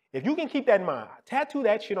 If you can keep that in mind, tattoo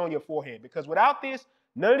that shit on your forehead, because without this,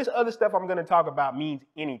 none of this other stuff I'm going to talk about means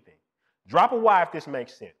anything. Drop a Y if this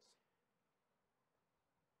makes sense.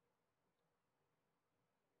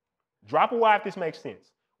 Drop a Y if this makes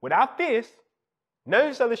sense. Without this, none of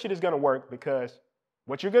this other shit is going to work because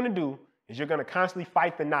what you're going to do is you're going to constantly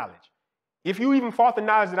fight the knowledge. If you even fought the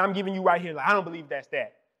knowledge that I'm giving you right here, like, I don't believe that's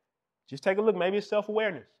that. Just take a look. Maybe it's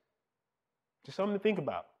self-awareness. Just something to think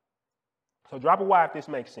about. So drop a Y if this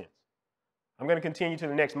makes sense. I'm going to continue to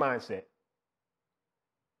the next mindset.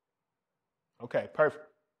 Okay, perfect.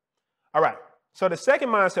 All right. So the second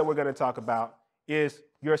mindset we're going to talk about is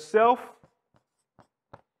your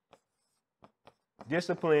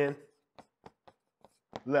self-discipline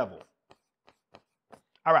level.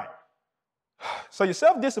 All right. So your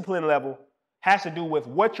self-discipline level has to do with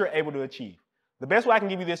what you're able to achieve. The best way I can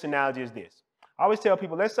give you this analogy is this. I always tell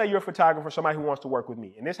people, let's say you're a photographer, somebody who wants to work with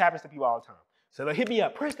me. And this happens to people all the time. So they'll hit me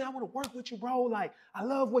up, Preston, I want to work with you, bro. Like, I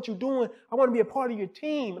love what you're doing. I want to be a part of your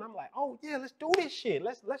team. And I'm like, oh, yeah, let's do this shit.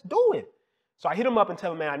 Let's do it. So I hit them up and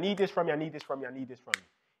tell them, man, I need this from you. I need this from you. I need this from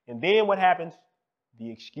you. And then what happens? The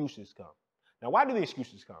excuses come. Now, why do the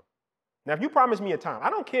excuses come? Now, if you promise me a time,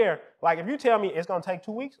 I don't care. Like, if you tell me it's going to take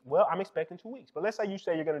 2 weeks, well, I'm expecting 2 weeks. But let's say you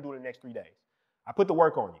say you're going to do it in the next 3 days. I put the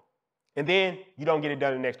work on you. And then you don't get it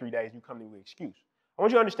done in the next 3 days. You come to me with an excuse. I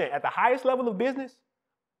want you to understand, at the highest level of business,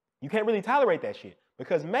 you can't really tolerate that shit.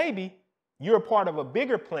 Because maybe you're a part of a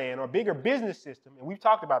bigger plan or bigger business system. And we've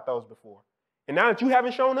talked about those before. And now that you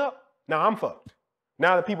haven't shown up, now I'm fucked.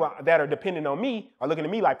 Now the people that are dependent on me are looking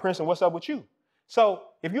at me like, Princeton, what's up with you? So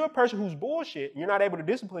if you're a person who's bullshit and you're not able to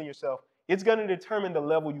discipline yourself, it's going to determine the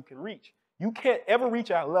level you can reach. You can't ever reach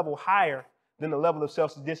a level higher than the level of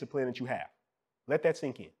self-discipline that you have. Let that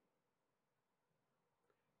sink in.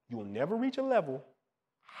 You will never reach a level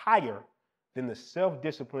higher than the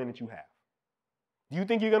self-discipline that you have. Do you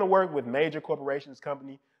think you're going to work with major corporations,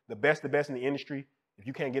 company, the best in the industry, if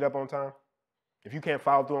you can't get up on time? If you can't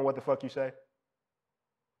follow through on what the fuck you say?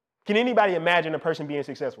 Can anybody imagine a person being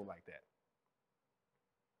successful like that?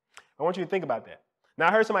 I want you to think about that. Now,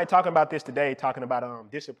 I heard somebody talking about this today, talking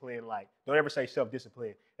about discipline, like, don't ever say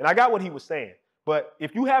self-discipline. And I got what he was saying. But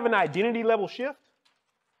if you have an identity level shift,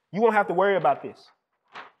 you won't have to worry about this.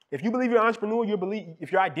 If you believe you're an entrepreneur,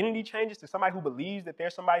 if your identity changes to somebody who believes that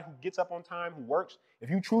there's somebody who gets up on time, who works, if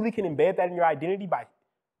you truly can embed that in your identity by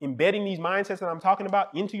embedding these mindsets that I'm talking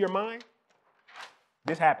about into your mind,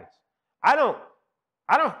 this happens. I don't,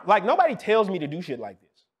 like, nobody tells me to do shit like this.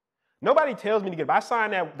 Nobody tells me to get, I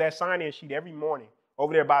sign that sign-in sheet every morning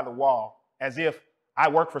over there by the wall as if I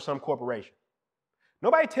work for some corporation.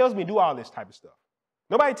 Nobody tells me to do all this type of stuff.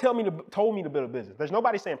 Nobody told me to build a business. There's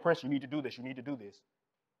nobody saying, Prince, you need to do this, you need to do this.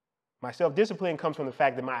 My self-discipline comes from the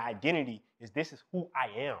fact that my identity is this is who I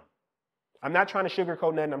am. I'm not trying to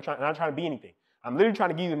sugarcoat nothing. I'm not trying to be anything. I'm literally trying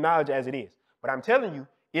to give you the knowledge as it is. But I'm telling you,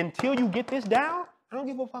 until you get this down, I don't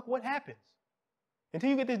give a fuck what happens. Until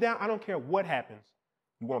you get this down, I don't care what happens.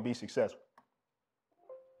 You won't be successful.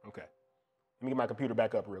 Okay. Let me get my computer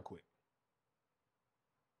back up real quick.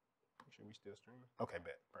 Make sure we still streaming. Okay,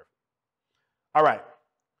 bet. Perfect. All right.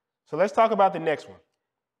 So let's talk about the next one.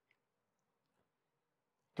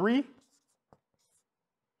 3,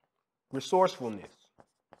 resourcefulness.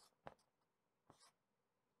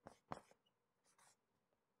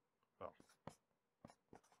 Oh.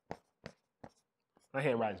 My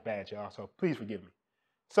handwriting's bad, y'all, so please forgive me.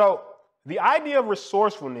 So the idea of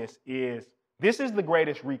resourcefulness is this is the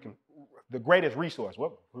greatest resource.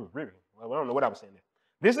 Well, I don't know what I was saying there.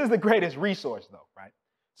 This is the greatest resource, though, right?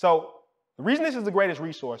 So the reason this is the greatest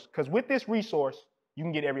resource, because with this resource, you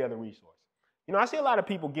can get every other resource. You know, I see a lot of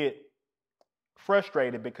people get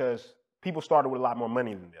frustrated because people started with a lot more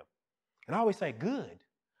money than them. And I always say, good.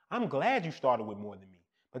 I'm glad you started with more than me.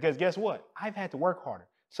 Because guess what? I've had to work harder.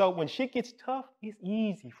 So when shit gets tough, it's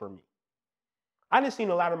easy for me. I done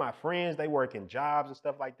seen a lot of my friends, they work in jobs and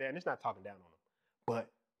stuff like that, and it's not talking down on them.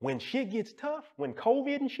 But when shit gets tough, when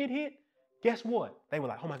COVID and shit hit, guess what? They were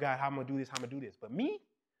like, oh my God, how am I gonna do this? How am I gonna do this? But me,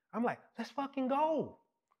 I'm like, let's fucking go.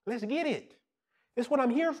 Let's get it. It's what I'm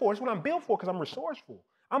here for. It's what I'm built for because I'm resourceful.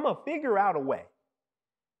 I'm going to figure out a way.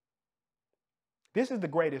 This is the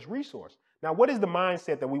greatest resource. Now, what is the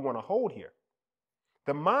mindset that we want to hold here?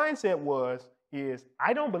 The mindset is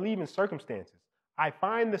I don't believe in circumstances. I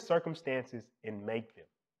find the circumstances and make them.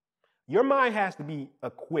 Your mind has to be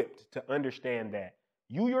equipped to understand that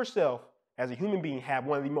you yourself, as a human being, have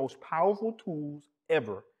one of the most powerful tools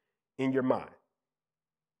ever in your mind.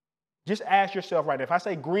 Just ask yourself right now, if I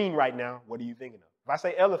say green right now, what are you thinking of? If I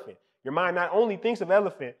say elephant, your mind not only thinks of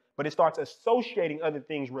elephant, but it starts associating other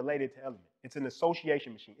things related to elephant. It's an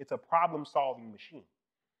association machine. It's a problem-solving machine.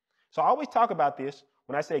 So I always talk about this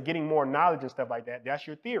when I say getting more knowledge and stuff like that. That's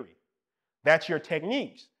your theory. That's your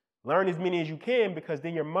techniques. Learn as many as you can because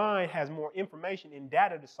then your mind has more information and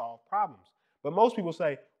data to solve problems. But most people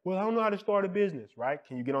say, well, I don't know how to start a business, right?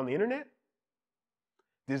 Can you get on the internet?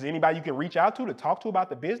 Is there anybody you can reach out to talk to about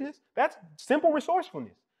the business? That's simple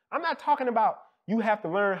resourcefulness. I'm not talking about you have to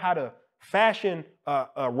learn how to fashion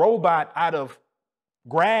a robot out of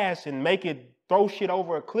grass and make it throw shit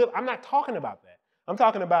over a cliff. I'm not talking about that. I'm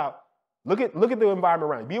talking about look at the environment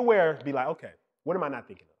around you. Be aware, be like, okay, what am I not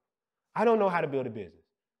thinking of? I don't know how to build a business.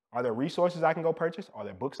 Are there resources I can go purchase? Are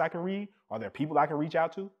there books I can read? Are there people I can reach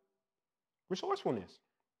out to? Resourcefulness.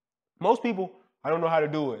 Most people, I don't know how to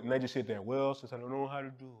do it. And they just sit there. Well, since I don't know how to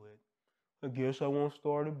do it, I guess I won't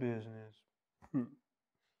start a business.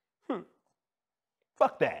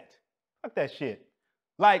 Fuck that. Fuck that shit.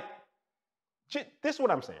 Like, this is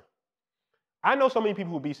what I'm saying. I know so many people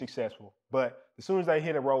who will be successful, but as soon as they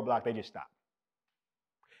hit a roadblock, they just stop.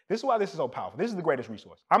 This is why this is so powerful. This is the greatest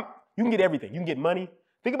resource. You can get everything. You can get money.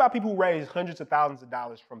 Think about people who raise hundreds of thousands of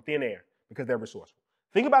dollars from thin air because they're resourceful.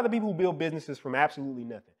 Think about the people who build businesses from absolutely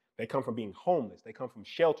nothing. They come from being homeless. They come from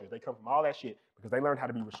shelters. They come from all that shit because they learned how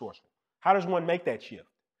to be resourceful. How does one make that shift?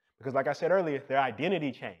 Because like I said earlier, their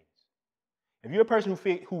identity changes. If you're a person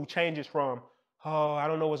who changes from, oh, I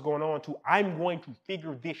don't know what's going on, to I'm going to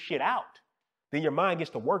figure this shit out, then your mind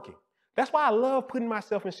gets to working. That's why I love putting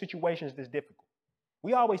myself in situations that's difficult.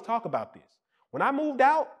 We always talk about this. When I moved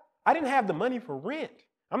out, I didn't have the money for rent.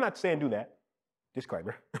 I'm not saying do that.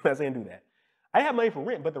 Disclaimer. I'm not saying do that. I didn't have money for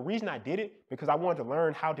rent, but the reason I did it because I wanted to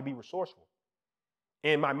learn how to be resourceful.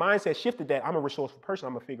 And my mindset shifted that I'm a resourceful person.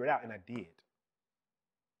 I'm going to figure it out, and I did.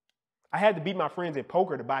 I had to beat my friends at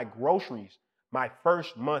poker to buy groceries my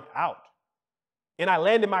first month out. And I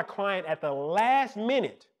landed my client at the last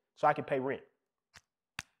minute so I could pay rent.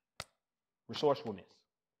 Resourcefulness.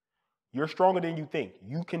 You're stronger than you think.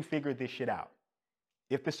 You can figure this shit out.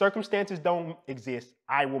 If the circumstances don't exist,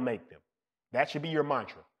 I will make them. That should be your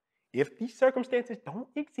mantra. If these circumstances don't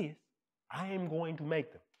exist, I am going to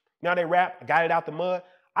make them. Now they rap, got it out the mud.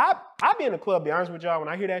 I be in the club, be honest with y'all, when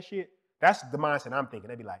I hear that shit, that's the mindset I'm thinking.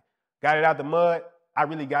 They be like, got it out the mud. I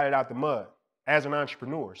really got it out the mud as an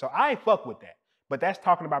entrepreneur. So I ain't fuck with that. But that's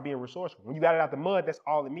talking about being resourceful. When you got it out the mud, that's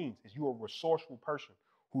all it means is you're a resourceful person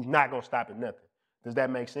who's not going to stop at nothing. Does that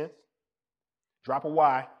make sense? Drop a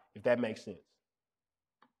Y if that makes sense.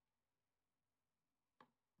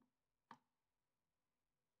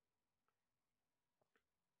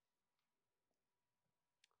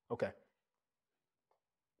 Okay.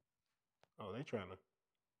 Oh, they trying to.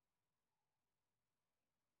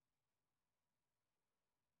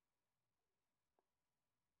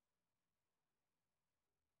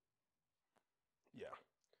 Yeah.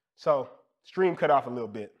 So stream cut off a little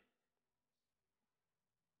bit.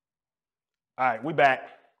 All right, we back.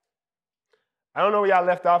 I don't know where y'all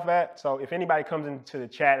left off at. So if anybody comes into the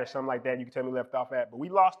chat or something like that, you can tell me left off at. But we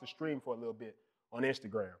lost the stream for a little bit on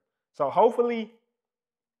Instagram. So hopefully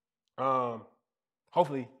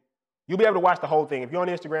you'll be able to watch the whole thing. If you're on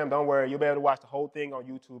Instagram, don't worry. You'll be able to watch the whole thing on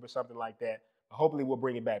YouTube or something like that. But hopefully we'll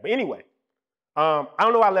bring it back. But anyway, I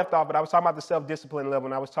don't know where I left off, but I was talking about the self-discipline level,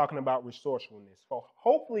 and I was talking about resourcefulness. So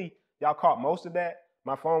hopefully y'all caught most of that.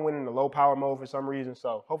 My phone went into low power mode for some reason,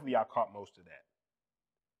 so hopefully y'all caught most of that.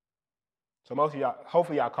 So most of y'all,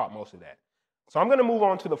 hopefully y'all caught most of that. So I'm going to move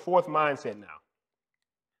on to the fourth mindset now.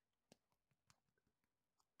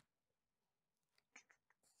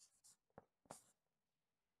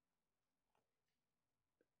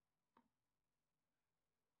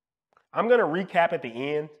 I'm going to recap at the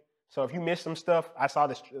end. So if you missed some stuff, I saw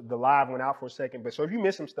the live went out for a second. But so if you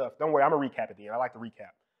missed some stuff, don't worry, I'm going to recap at the end. I like to recap.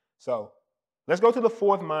 So let's go to the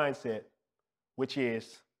fourth mindset, which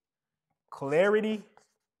is clarity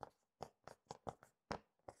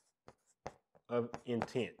of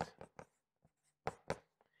intent.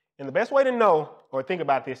 And the best way to know or think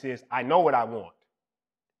about this is, I know what I want.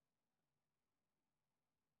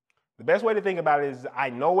 The best way to think about it is, I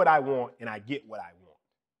know what I want and I get what I want,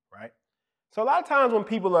 right? So a lot of times when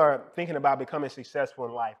people are thinking about becoming successful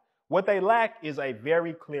in life, what they lack is a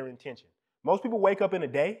very clear intention. Most people wake up in a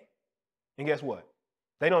day and guess what?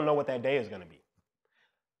 They don't know what that day is going to be.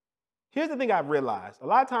 Here's the thing I've realized. A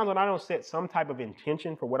lot of times when I don't set some type of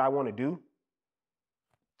intention for what I want to do,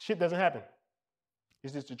 shit doesn't happen.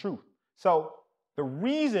 It's just the truth. So the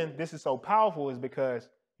reason this is so powerful is because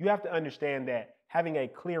you have to understand that having a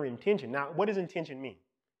clear intention. Now, what does intention mean?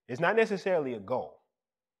 It's not necessarily a goal.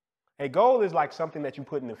 A goal is like something that you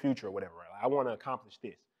put in the future or whatever. Right? I want to accomplish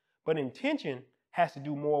this. But intention has to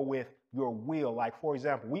do more with your will. Like, for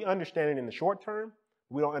example, we understand it in the short term.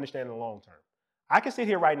 We don't understand it in the long term. I can sit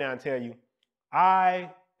here right now and tell you, I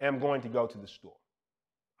am going to go to the store.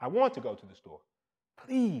 I want to go to the store.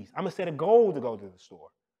 Please, I'm going to set a goal to go to the store.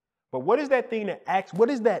 But what is that thing that acts, what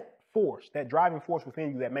is that force, that driving force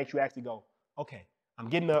within you that makes you actually go, okay, I'm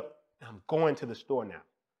getting up and I'm going to the store now.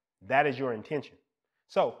 That is your intention.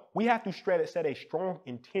 So we have to set a strong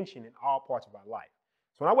intention in all parts of our life.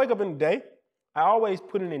 So when I wake up in the day, I always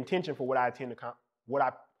put an intention for what I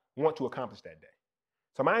want to accomplish that day.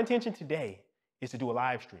 So my intention today is to do a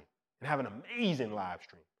live stream and have an amazing live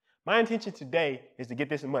stream. My intention today is to get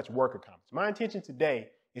this much work accomplished. My intention today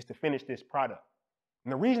is to finish this product.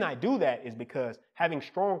 And the reason I do that is because having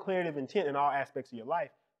strong clarity of intent in all aspects of your life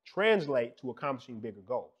translate to accomplishing bigger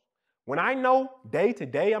goals. When I know day to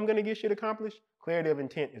day I'm going to get shit accomplished, clarity of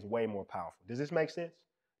intent is way more powerful. Does this make sense?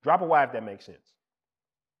 Drop a Y if that makes sense.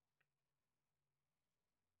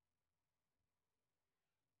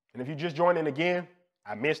 And if you just joined in again,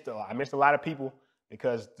 I missed a lot of people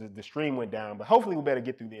because the stream went down. But hopefully we better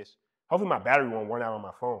get through this. Hopefully my battery won't run out on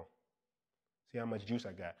my phone. See how much juice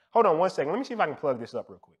I got. Hold on one second. Let me see if I can plug this up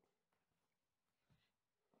real quick.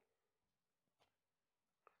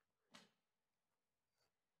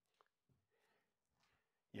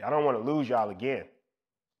 Yeah, I don't want to lose y'all again.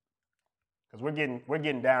 Because we're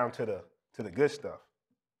getting down to the good stuff.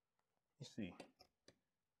 Let's see.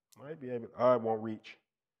 Might be able, oh, it won't reach.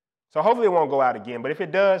 So hopefully it won't go out again. But if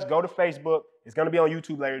it does, go to Facebook. It's going to be on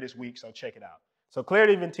YouTube later this week, so check it out. So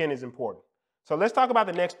clarity of intent is important. So let's talk about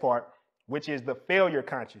the next part, which is the failure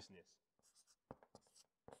consciousness.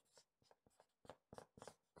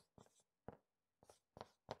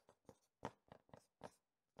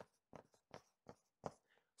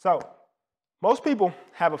 So most people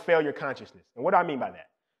have a failure consciousness. And what do I mean by that?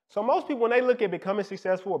 So most people, when they look at becoming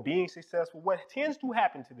successful or being successful, what tends to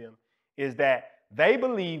happen to them is that they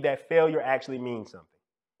believe that failure actually means something.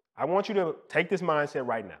 I want you to take this mindset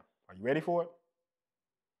right now. Are you ready for it?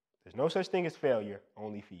 There's no such thing as failure,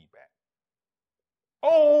 only feedback.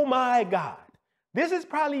 Oh my God. This is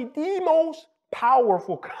probably the most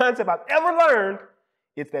powerful concept I've ever learned.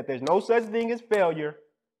 It's that there's no such thing as failure,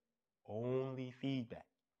 only feedback.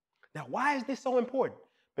 Now, why is this so important?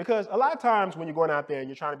 Because a lot of times when you're going out there and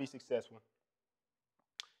you're trying to be successful,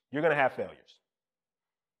 you're going to have failures.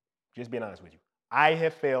 Just being honest with you. I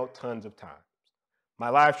have failed tons of times. My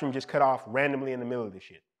live stream just cut off randomly in the middle of this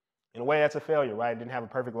shit. In a way, that's a failure, right? I didn't have a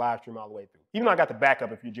perfect live stream all the way through. Even though I got the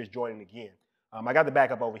backup if you're just joining again. I got the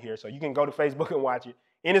backup over here, so you can go to Facebook and watch it.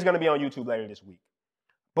 And it's going to be on YouTube later this week.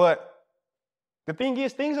 But the thing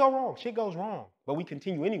is, things go wrong. Shit goes wrong. But we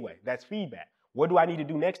continue anyway. That's feedback. What do I need to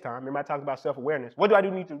do next time? Remember I talked about self-awareness. What do I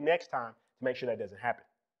need to do next time to make sure that doesn't happen?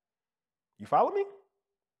 You follow me?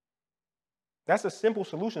 That's a simple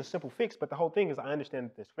solution, simple fix. But the whole thing is I understand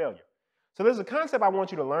that there's failure. So there's a concept I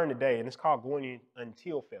want you to learn today, and it's called going in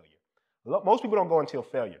until failure. Most people don't go until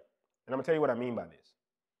failure. And I'm going to tell you what I mean by this.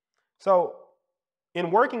 So in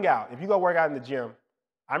working out, if you go work out in the gym,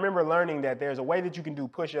 I remember learning that there's a way that you can do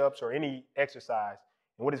push-ups or any exercise.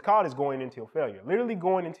 And what it's called is going until failure. Literally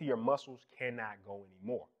going until your muscles cannot go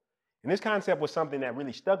anymore. And this concept was something that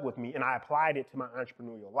really stuck with me, and I applied it to my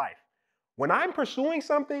entrepreneurial life. When I'm pursuing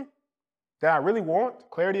something that I really want,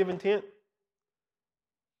 clarity of intent,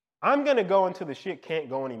 I'm going to go until the shit can't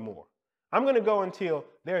go anymore. I'm going to go until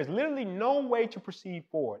there is literally no way to proceed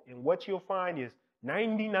forward. And what you'll find is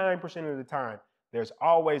 99% of the time, there's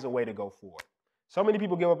always a way to go forward. So many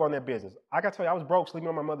people give up on their business. Like I told you, I was broke, sleeping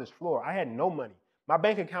on my mother's floor. I had no money. My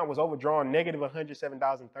bank account was overdrawn, negative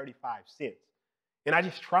 $107.35. And I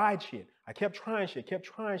just tried shit. I kept trying shit, kept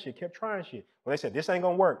trying shit, kept trying shit. When they said, this ain't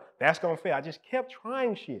going to work, that's going to fail, I just kept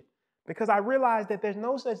trying shit. Because I realized that there's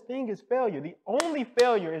no such thing as failure. The only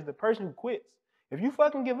failure is the person who quits. If you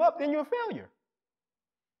fucking give up, then you're a failure.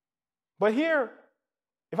 But here,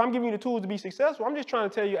 if I'm giving you the tools to be successful, I'm just trying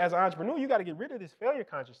to tell you as an entrepreneur, you got to get rid of this failure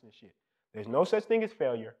consciousness shit. There's no such thing as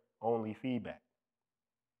failure, only feedback.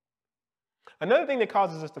 Another thing that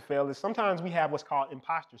causes us to fail is sometimes we have what's called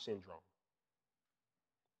imposter syndrome.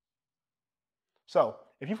 So,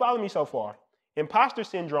 if you follow me so far, imposter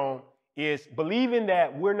syndrome is believing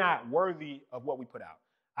that we're not worthy of what we put out.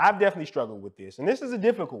 I've definitely struggled with this, and this is a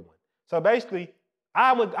difficult one. So basically,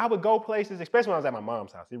 I would go places, especially when I was at my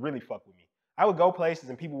mom's house. It really fucked with me. I would go places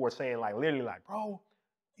and people were saying like, literally like, bro,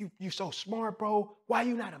 you so smart, bro. Why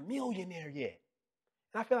you not a millionaire yet?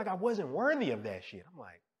 And I feel like I wasn't worthy of that shit. I'm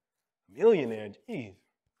like, millionaire? Jeez,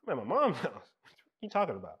 I'm at my mom's house. What are you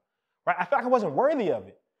talking about? Right? I felt like I wasn't worthy of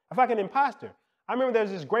it. I felt like an imposter. I remember there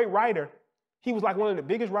was this great writer. He was like one of the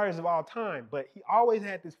biggest writers of all time, but he always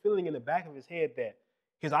had this feeling in the back of his head that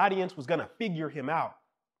his audience was going to figure him out,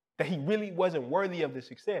 that he really wasn't worthy of the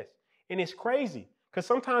success. And it's crazy because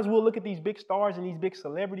sometimes we'll look at these big stars and these big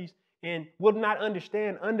celebrities and we'll not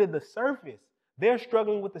understand under the surface, they're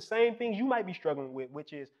struggling with the same things you might be struggling with,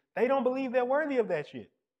 which is they don't believe they're worthy of that shit.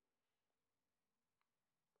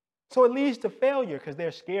 So it leads to failure because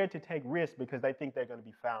they're scared to take risks because they think they're going to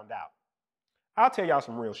be found out. I'll tell y'all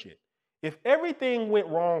some real shit. If everything went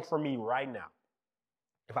wrong for me right now,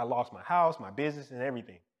 if I lost my house, my business, and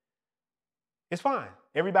everything, it's fine.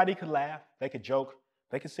 Everybody could laugh. They could joke.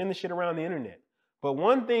 They could send the shit around the internet. But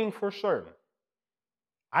one thing for certain,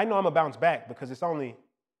 I know I'm going to bounce back because it's only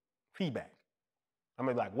feedback. I'm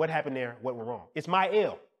going to be like, what happened there? What went wrong? It's my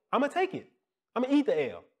L. I'm going to take it. I'm going to eat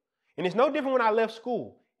the L. And it's no different when I left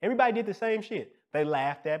school. Everybody did the same shit. They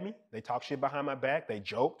laughed at me. They talked shit behind my back. They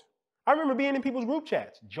joked. I remember being in people's group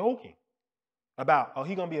chats, joking about, oh,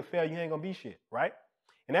 he going to be a failure. You ain't going to be shit, right?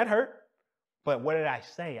 And that hurt. But what did I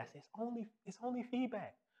say? I said, it's only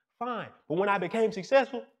feedback. Fine. But when I became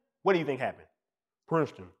successful, what do you think happened?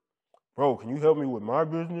 Princeton, bro, can you help me with my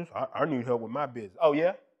business? I need help with my business. Oh,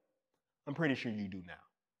 yeah? I'm pretty sure you do now.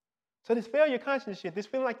 So this failure consciousness shit, this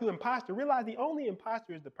feeling like you're imposter, realize the only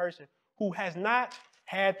imposter is the person who has not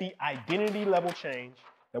had the identity level change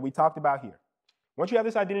that we talked about here. Once you have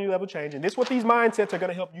this identity level change, and this is what these mindsets are going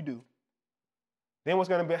to help you do, then what's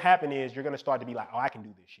going to happen is you're going to start to be like, oh, I can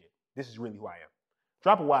do this shit. This is really who I am.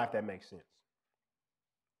 Drop a Y if that makes sense.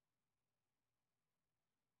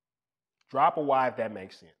 Drop a Y if that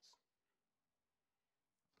makes sense.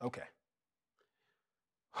 Okay.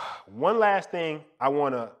 One last thing I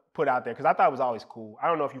want to put out there, because I thought it was always cool. I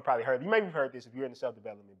don't know if you probably heard. You maybe heard this if you're in the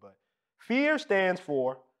self-development, but fear stands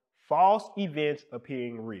for false events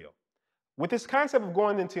appearing real. With this concept of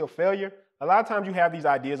going until failure, a lot of times you have these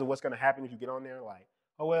ideas of what's going to happen if you get on there. Like,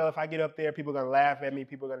 oh, well, if I get up there, people are going to laugh at me.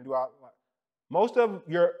 People are going to do all. Most of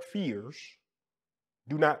your fears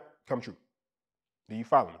do not come true. Do you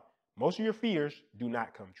follow me? Most of your fears do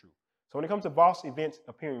not come true. So when it comes to false events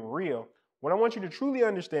appearing real, what I want you to truly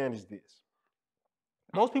understand is this.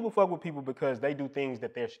 Most people fuck with people because they do things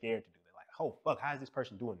that they're scared to do. They're like, oh, fuck, how is this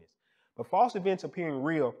person doing this? But false events appearing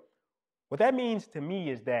real, what that means to me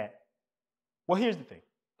is that, well, here's the thing.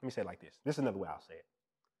 Let me say it like this. This is another way I'll say it.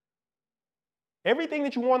 Everything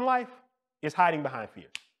that you want in life is hiding behind fear.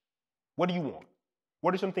 What do you want?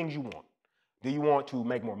 What are some things you want? Do you want to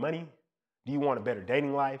make more money? Do you want a better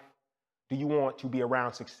dating life? Do you want to be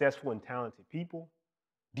around successful and talented people?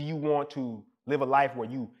 Do you want to live a life where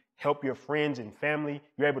you help your friends and family?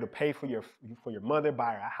 You're able to pay for your mother,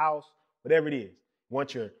 buy her a house, whatever it is. You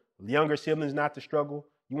want your younger siblings not to struggle.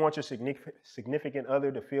 You want your significant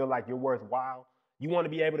other to feel like you're worthwhile. You want to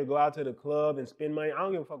be able to go out to the club and spend money. I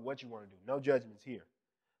don't give a fuck what you want to do. No judgments here.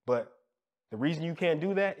 But the reason you can't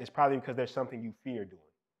do that is probably because there's something you fear doing.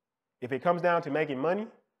 If it comes down to making money,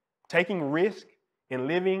 taking risk, and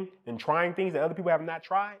living and trying things that other people have not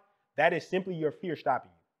tried, that is simply your fear stopping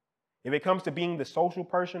you. If it comes to being the social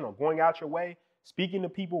person or going out your way, speaking to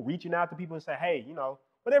people, reaching out to people and say, hey, you know,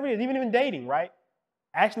 whatever it is, even dating, right?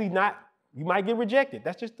 Actually you might get rejected.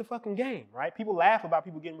 That's just the fucking game, right? People laugh about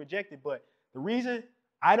people getting rejected, but the reason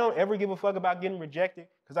I don't ever give a fuck about getting rejected,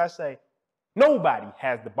 because I say nobody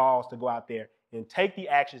has the balls to go out there and take the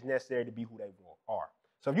actions necessary to be who they are.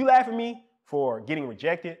 So if you laugh at me for getting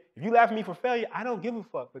rejected, if you laugh at me for failure, I don't give a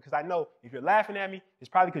fuck, because I know if you're laughing at me, it's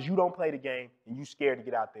probably because you don't play the game and you scared to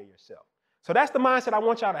get out there yourself. So that's the mindset I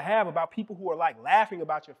want y'all to have about people who are like laughing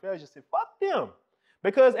about your failures. Just say, fuck them.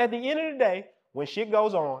 Because at the end of the day, when shit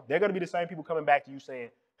goes on, they're going to be the same people coming back to you saying,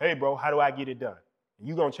 hey, bro, how do I get it done? And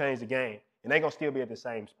you're going to change the game, and they're going to still be at the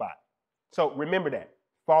same spot. So remember that.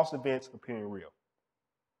 False events appearing real.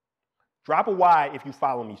 Drop a Y if you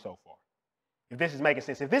follow me so far. If this is making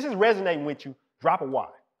sense. If this is resonating with you, drop a Y.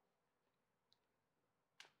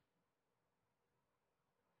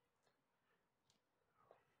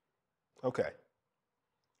 Okay.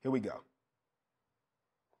 Here we go.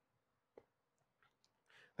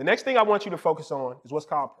 The next thing I want you to focus on is what's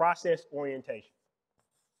called process orientation.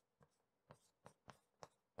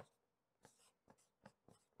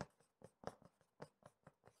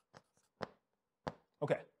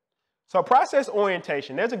 Okay. So process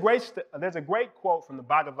orientation, there's a great quote from the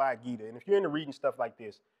Bhagavad Gita, and if you're into reading stuff like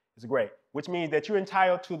this, it's great, which means that you're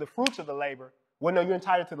entitled to the fruits of the labor. Well, no, you're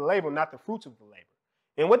entitled to the labor, not the fruits of the labor.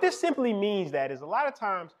 And what this simply means that is a lot of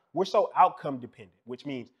times we're so outcome dependent, which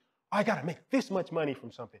means, oh, I got to make this much money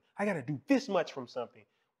from something. I got to do this much from something.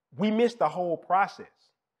 We miss the whole process.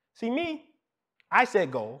 See, me, I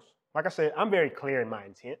set goals. Like I said, I'm very clear in my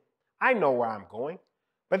intent. I know where I'm going.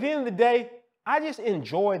 But at the end of the day, I just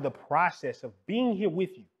enjoy the process of being here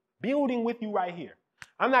with you, building with you right here.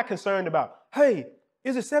 I'm not concerned about, hey,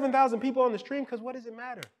 is it 7,000 people on the stream? Because what does it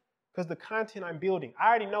matter? Because the content I'm building, I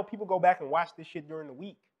already know people go back and watch this shit during the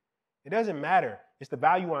week. It doesn't matter. It's the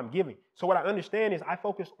value I'm giving. So what I understand is I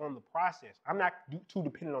focus on the process. I'm not too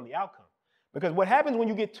dependent on the outcome. Because what happens when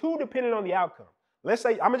you get too dependent on the outcome, let's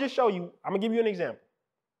say, I'm going to just show you, I'm going to give you an example.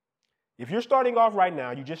 If you're starting off right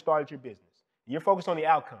now, you just started your business, you're focused on the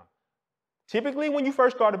outcome. Typically, when you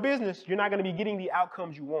first start a business, you're not going to be getting the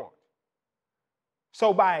outcomes you want.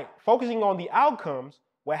 So by focusing on the outcomes,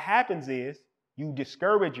 what happens is you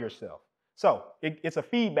discourage yourself. So it's a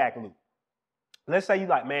feedback loop. Let's say you're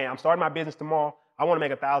like, man, I'm starting my business tomorrow. I want to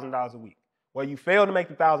make $1,000 a week. Well, you fail to make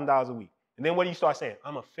the $1,000 a week. And then what do you start saying?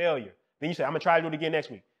 I'm a failure. Then you say, I'm going to try to do it again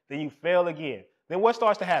next week. Then you fail again. Then what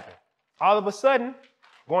starts to happen? All of a sudden,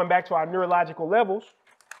 going back to our neurological levels,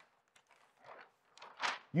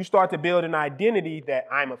 you start to build an identity that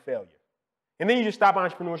I'm a failure. And then you just stop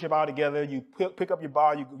entrepreneurship altogether. You pick up your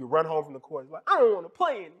ball, you run home from the court. It's like, I don't want to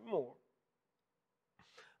play anymore.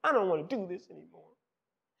 I don't want to do this anymore.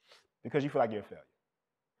 Because you feel like you're a failure.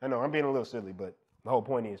 I know, I'm being a little silly, but the whole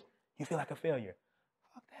point is, you feel like a failure.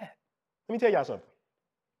 Fuck that. Let me tell y'all something.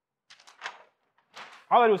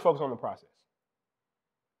 All I do is focus on the process.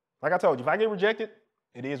 Like I told you, if I get rejected,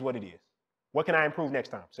 it is what it is. What can I improve next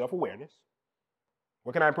time? Self-awareness.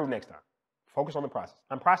 What can I improve next time? Focus on the process.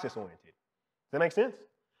 I'm process-oriented. Does that make sense?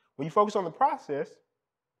 When you focus on the process,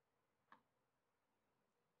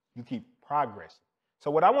 you keep progressing. So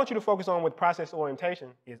what I want you to focus on with process orientation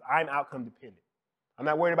is I'm outcome dependent. I'm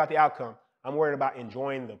not worried about the outcome. I'm worried about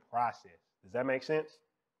enjoying the process. Does that make sense?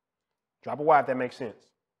 Drop a Y if that makes sense.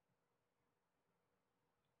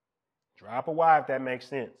 Drop a Y if that makes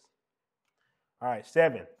sense. All right,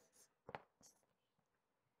 7.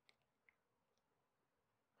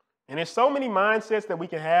 And there's so many mindsets that we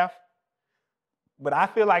can have, but I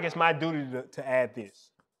feel like it's my duty to add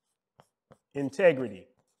this. Integrity.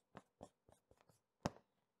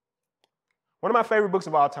 One of my favorite books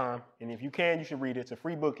of all time, and if you can, you should read it. It's a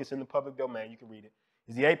free book. It's in the public domain. You can read it.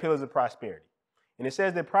 It's The 8 Pillars of Prosperity. And it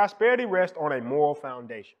says that prosperity rests on a moral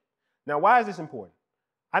foundation. Now, why is this important?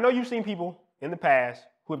 I know you've seen people in the past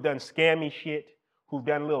who have done scammy shit, who've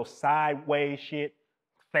done little sideways shit,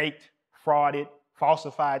 faked, frauded,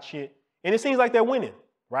 falsified shit, and it seems like they're winning,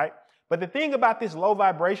 right? But the thing about this low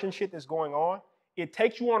vibration shit that's going on, it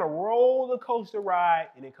takes you on a roller coaster ride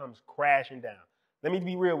and it comes crashing down. Let me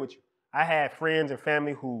be real with you. I had friends and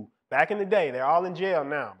family who, back in the day, they're all in jail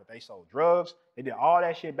now, but they sold drugs. They did all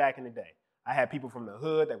that shit back in the day. I had people from the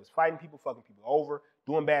hood that was fighting people, fucking people over,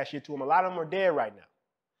 doing bad shit to them. A lot of them are dead right now.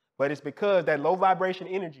 But it's because that low vibration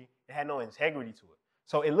energy, it had no integrity to it.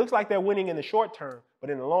 So it looks like they're winning in the short term, but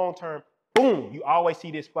in the long term, boom, you always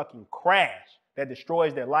see this fucking crash that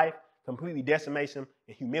destroys their life, completely decimates them,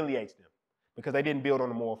 and humiliates them because they didn't build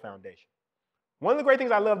on a moral foundation. One of the great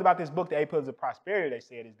things I loved about this book, The 8 Pillars of Prosperity, they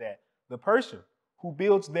said, is that the person who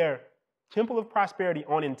builds their temple of prosperity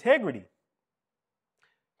on integrity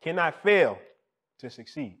cannot fail to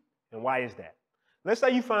succeed. And why is that? Let's say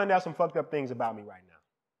you find out some fucked up things about me right now.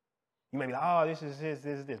 You may be like, oh, this is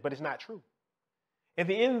this, but it's not true. At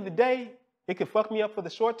the end of the day, it could fuck me up for the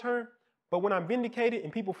short term, but when I'm vindicated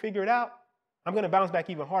and people figure it out, I'm going to bounce back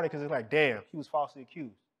even harder because it's like, damn, he was falsely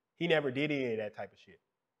accused. He never did any of that type of shit.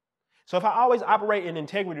 So if I always operate in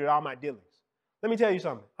integrity with all my dealings, let me tell you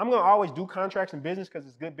something. I'm going to always do contracts and business because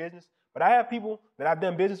it's good business, but I have people that I've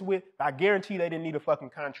done business with, I guarantee they didn't need a fucking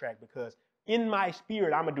contract because in my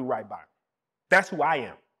spirit, I'm going to do right by them. That's who I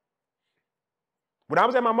am. When I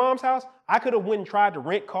was at my mom's house, I could have went and tried to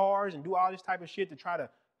rent cars and do all this type of shit to try to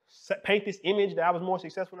paint this image that I was more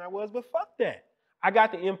successful than I was, but fuck that. I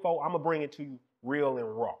got the info. I'm going to bring it to you real and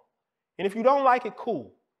raw. And if you don't like it,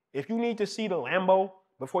 cool. If you need to see the Lambo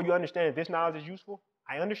before you understand if this knowledge is useful,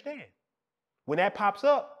 I understand. When that pops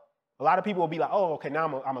up, a lot of people will be like, oh, okay, now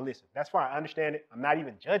I'm going to listen. That's fine. I understand it. I'm not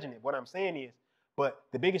even judging it. What I'm saying is, but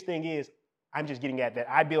the biggest thing is, I'm just getting at that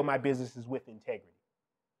I build my businesses with integrity.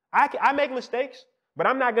 I make mistakes, but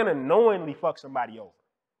I'm not going to knowingly fuck somebody over.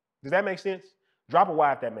 Does that make sense? Drop a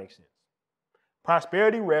Y if that makes sense.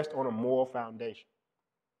 Prosperity rests on a moral foundation.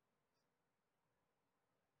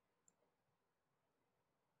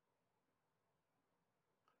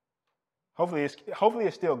 Hopefully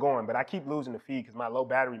it's still going, but I keep losing the feed because my low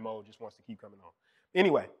battery mode just wants to keep coming on.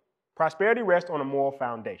 Anyway, prosperity rests on a moral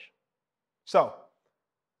foundation. So,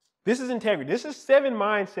 this is integrity. This is 7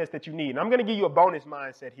 mindsets that you need. And I'm going to give you a bonus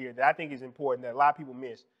mindset here that I think is important that a lot of people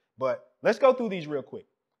miss. But let's go through these real quick.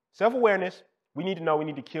 Self-awareness, we need to know we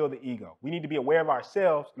need to kill the ego. We need to be aware of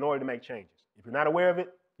ourselves in order to make changes. If you're not aware of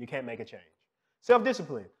it, you can't make a change.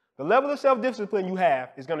 Self-discipline. The level of self-discipline you have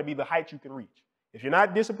is going to be the height you can reach. If you're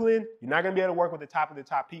not disciplined, you're not going to be able to work with the top of the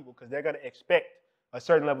top people because they're going to expect a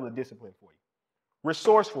certain level of discipline for you.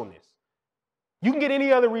 Resourcefulness. You can get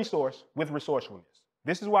any other resource with resourcefulness.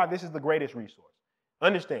 This is why this is the greatest resource.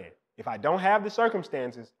 Understand, if I don't have the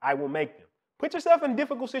circumstances, I will make them. Put yourself in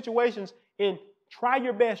difficult situations and try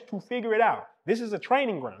your best to figure it out. This is a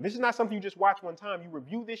training ground. This is not something you just watch one time. You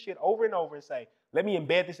review this shit over and over and say, let me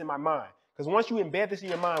embed this in my mind. Because once you embed this in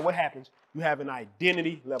your mind, what happens? You have an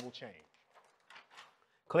identity level change.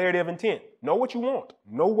 Clarity of intent. Know what you want.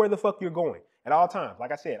 Know where the fuck you're going at all times.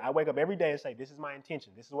 Like I said, I wake up every day and say, this is my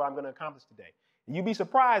intention. This is what I'm going to accomplish today. And you'd be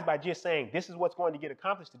surprised by just saying, this is what's going to get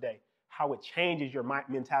accomplished today, how it changes your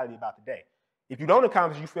mentality about the day. If you don't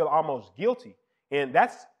accomplish, you feel almost guilty. And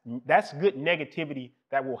that's good negativity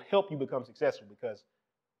that will help you become successful because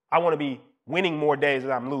I want to be winning more days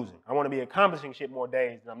than I'm losing. I want to be accomplishing shit more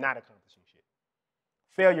days than I'm not accomplishing shit.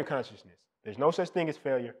 Failure consciousness. There's no such thing as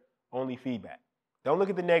failure, only feedback. Don't look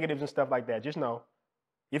at the negatives and stuff like that. Just know,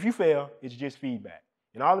 if you fail, it's just feedback.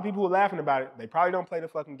 And all the people who are laughing about it, they probably don't play the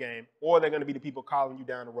fucking game, or they're going to be the people calling you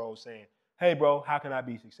down the road saying, hey, bro, how can I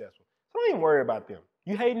be successful? So don't even worry about them.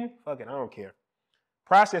 You hating? Fuck it, I don't care.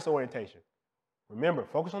 Process orientation. Remember,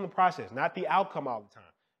 focus on the process, not the outcome all the time.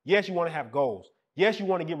 Yes, you want to have goals. Yes, you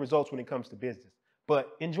want to get results when it comes to business,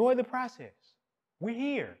 but enjoy the process. We're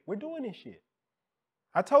here. We're doing this shit.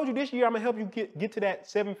 I told you this year I'm going to help you get to that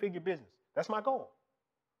 7-figure business. That's my goal.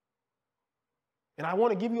 And I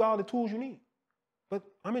want to give you all the tools you need. But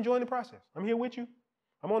I'm enjoying the process. I'm here with you.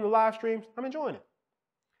 I'm on the live streams. I'm enjoying it.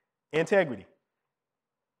 Integrity.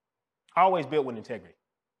 Always built with integrity.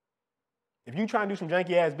 If you try and do some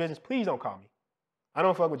janky ass business, please don't call me. I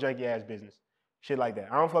don't fuck with janky ass business. Shit like that.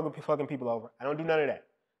 I don't fuck with fucking people over. I don't do none of that.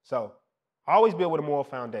 So always build with a moral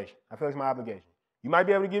foundation. I feel it's my obligation. You might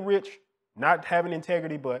be able to get rich, not having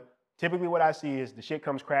integrity, but typically what I see is the shit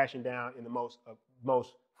comes crashing down in the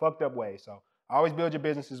most fucked up way. So always build your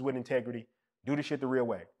businesses with integrity. Do the shit the real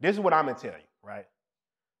way. This is what I'm going to tell you, right?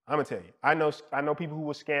 I'm going to tell you. I know people who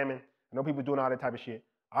were scamming. I know people doing all that type of shit.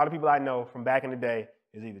 All the people I know from back in the day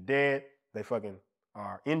is either dead, they fucking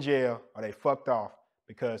are in jail, or they fucked off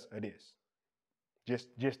because of this. Just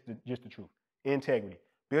the truth. Integrity.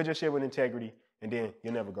 Build your shit with integrity, and then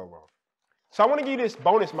you'll never go wrong. So I want to give you this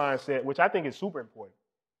bonus mindset, which I think is super important.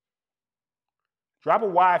 Drop a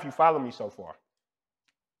Y if you follow me so far.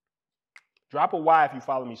 Drop a Y if you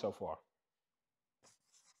follow me so far.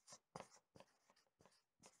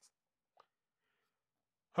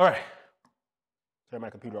 All right. Turn my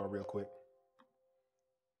computer on real quick.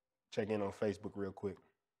 Check in on Facebook real quick.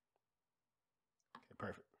 Okay,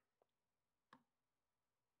 perfect.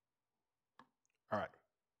 All right.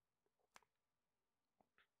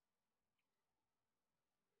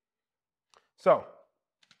 So,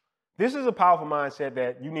 this is a powerful mindset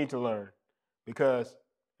that you need to learn because,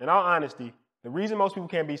 in all honesty, the reason most people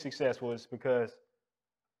can't be successful is because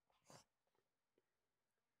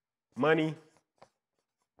money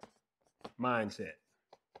mindset.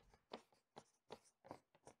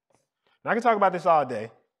 Now, I can talk about this all day,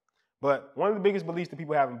 but one of the biggest beliefs that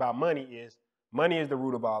people have about money is the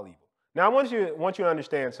root of all evil. Now, I want you to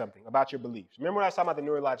understand something about your beliefs. Remember when I was talking about the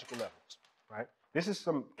neurological levels, right? This is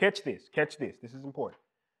catch this, this is important.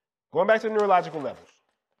 Going back to the neurological levels.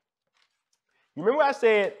 You remember I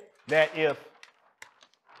said that if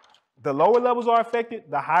the lower levels are affected,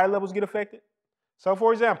 the higher levels get affected? So,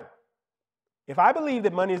 for example, if I believe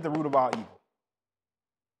that money is the root of all evil,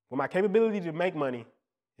 well, my capability to make money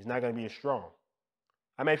is not going to be as strong.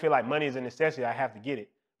 I may feel like money is a necessity, I have to get it,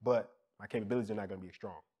 but my capabilities are not going to be as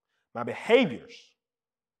strong. My behaviors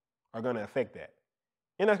are going to affect that.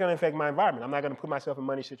 And that's going to affect my environment. I'm not going to put myself in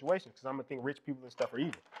money situations because I'm going to think rich people and stuff are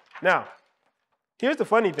evil. Now, here's the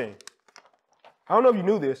funny thing. I don't know if you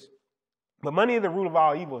knew this, but money is the root of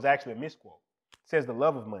all evil is actually a misquote. It says the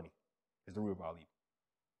love of money is the root of all evil.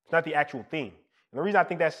 It's not the actual thing. And the reason I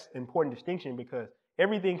think that's an important distinction because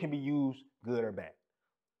everything can be used good or bad.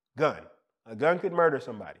 Gun. A gun could murder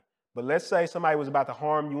somebody. But let's say somebody was about to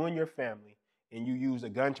harm you and your family and you use a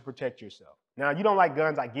gun to protect yourself. Now, you don't like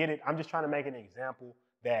guns, I get it. I'm just trying to make an example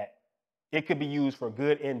that it could be used for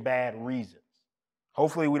good and bad reasons.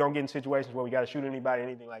 Hopefully, we don't get in situations where we got to shoot anybody or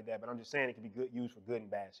anything like that, but I'm just saying it could be used for good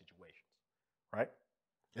and bad situations, right?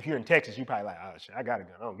 If you're in Texas, you're probably like, oh, shit, I got a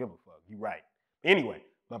gun. I don't give a fuck. You're right. Anyway,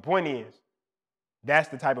 my point is, that's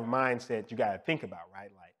the type of mindset you got to think about,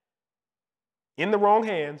 right? Like, in the wrong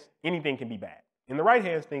hands, anything can be bad. In the right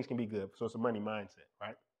hands, things can be good. So it's a money mindset,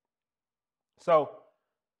 right? So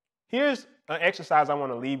here's an exercise I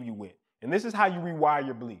want to leave you with. And this is how you rewire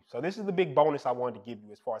your beliefs. So this is the big bonus I wanted to give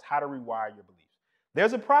you as far as how to rewire your beliefs.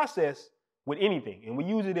 There's a process with anything, and we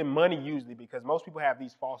use it in money usually because most people have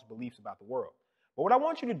these false beliefs about the world. But what I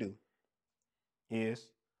want you to do is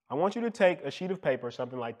I want you to take a sheet of paper or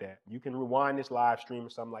something like that. You can rewind this live stream or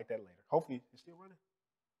something like that later. Hopefully it's still running.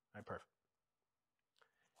 All right, perfect.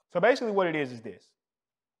 So basically what it is this.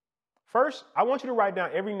 First, I want you to write down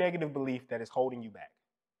every negative belief that is holding you back.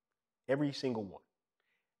 Every single one.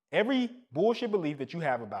 Every bullshit belief that you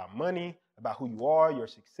have about money, about who you are, your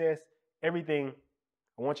success, everything,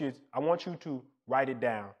 I want you to write it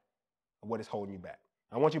down of what is holding you back.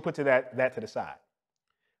 I want you to put that to the side.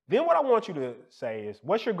 Then what I want you to say is,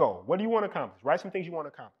 what's your goal? What do you want to accomplish? Write some things you want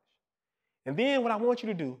to accomplish. And then what I want you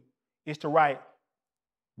to do is to write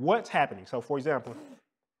what's happening. So for example,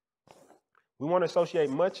 we want to associate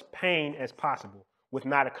much pain as possible with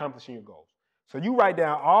not accomplishing your goals. So you write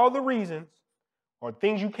down all the reasons or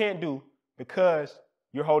things you can't do because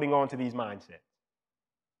you're holding on to these mindsets.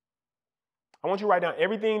 I want you to write down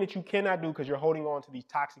everything that you cannot do because you're holding on to these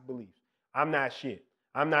toxic beliefs. I'm not shit.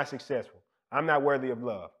 I'm not successful. I'm not worthy of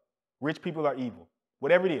love. Rich people are evil.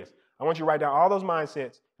 Whatever it is, I want you to write down all those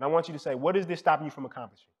mindsets, and I want you to say, what is this stopping you from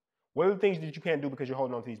accomplishing? What are the things that you can't do because you're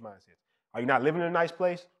holding on to these mindsets? Are you not living in a nice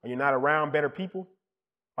place? Are you not around better people?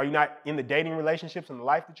 Are you not in the dating relationships and the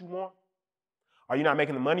life that you want? Are you not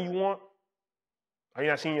making the money you want? Are you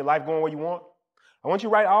not seeing your life going where you want? I want you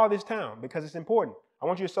to write all this down because it's important. I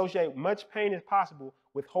want you to associate much pain as possible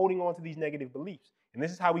with holding on to these negative beliefs. And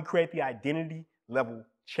this is how we create the identity level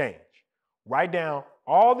change. Write down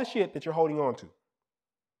all the shit that you're holding on to.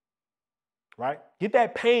 Right? Get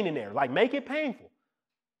that pain in there. Like, make it painful.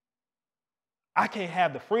 I can't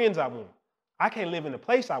have the friends I want. I can't live in the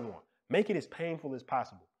place I want. Make it as painful as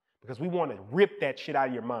possible because we want to rip that shit out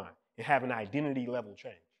of your mind and have an identity level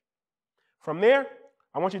change. From there,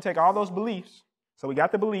 I want you to take all those beliefs. So we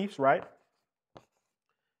got the beliefs, right?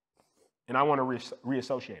 And I want to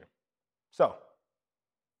reassociate them. So,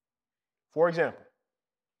 for example,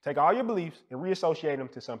 take all your beliefs and reassociate them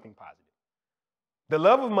to something positive. The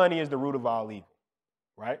love of money is the root of all evil,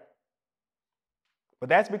 right? But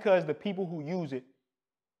that's because the people who use it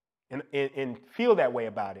and feel that way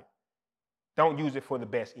about it don't use it for the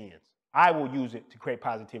best ends. I will use it to create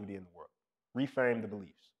positivity in the world. Reframe the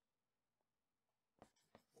beliefs.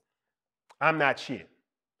 I'm not shit.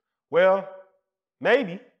 Well,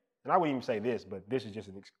 maybe, and I wouldn't even say this, but this is just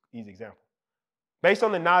an easy example. Based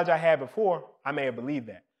on the knowledge I had before, I may have believed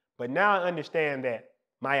that. But now I understand that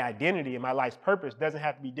my identity and my life's purpose doesn't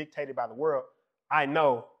have to be dictated by the world. I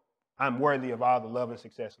know I'm worthy of all the love and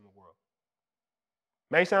success in the world.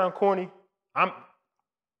 May sound corny.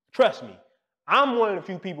 Trust me, I'm one of the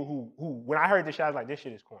few people who when I heard this shit, I was like, this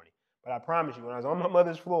shit is corny. But I promise you, when I was on my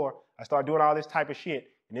mother's floor, I started doing all this type of shit,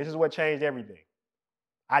 and this is what changed everything.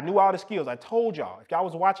 I knew all the skills. I told y'all. If y'all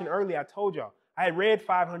was watching early, I told y'all. I had read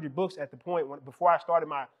 500 books at the point before I started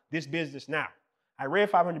this business now. I read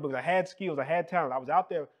 500 books. I had skills. I had talent. I was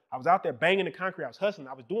out there banging the concrete. I was hustling.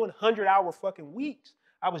 I was doing 100-hour fucking weeks.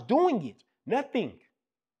 I was doing it. Nothing.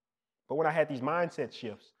 But when I had these mindset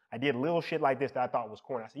shifts, I did little shit like this that I thought was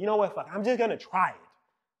corny. I said, you know what, fuck, I'm just gonna try it.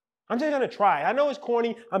 I'm just gonna try it. I know it's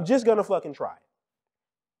corny, I'm just gonna fucking try it.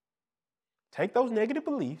 Take those negative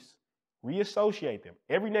beliefs, reassociate them.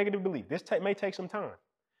 Every negative belief. This may take some time,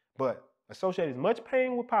 but associate as much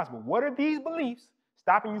pain as possible. What are these beliefs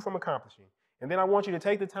stopping you from accomplishing? And then I want you to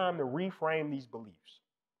take the time to reframe these beliefs.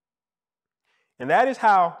 And that is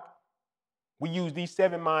how we use these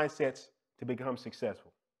 7 mindsets to become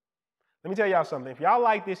successful. Let me tell y'all something. If y'all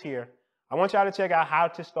like this here, I want y'all to check out how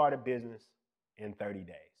to start a business in 30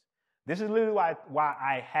 days. This is literally why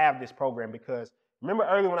I have this program, because remember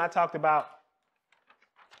earlier when I talked about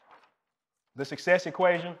the success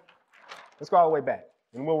equation? Let's go all the way back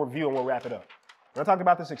and we'll review and we'll wrap it up. When I talked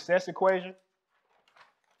about the success equation,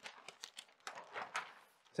 I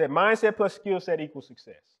said mindset plus skill set equals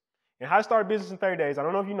success. And how to start a business in 30 days, I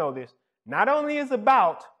don't know if you know this, not only is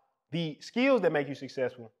about the skills that make you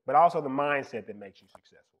successful, but also the mindset that makes you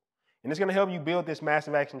successful. And it's going to help you build this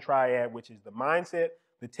massive action triad, which is the mindset,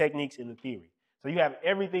 the techniques, and the theory. So you have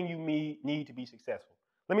everything you need to be successful.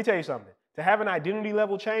 Let me tell you something. To have an identity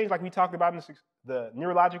level change, like we talked about in the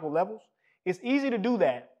neurological levels, it's easy to do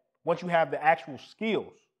that once you have the actual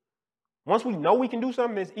skills. Once we know we can do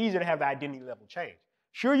something, it's easier to have the identity level change.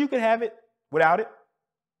 Sure, you can have it without it.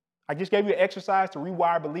 I just gave you an exercise to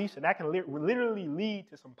rewire beliefs, and that can literally lead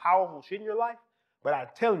to some powerful shit in your life. But I'm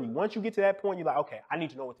telling you, once you get to that point, you're like, okay, I need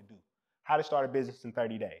to know what to do. How to start a business in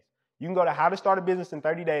 30 days. You can go to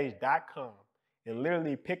howtostartabusinessin30days.com and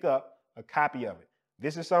literally pick up a copy of it.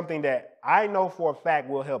 This is something that I know for a fact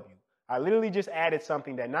will help you. I literally just added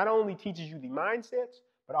something that not only teaches you the mindsets,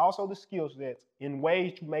 but also the skill sets in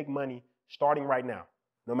ways to make money starting right now,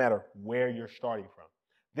 no matter where you're starting from.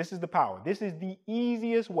 This is the power. This is the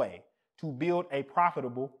easiest way to build a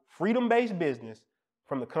profitable, freedom-based business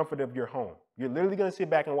from the comfort of your home. You're literally going to sit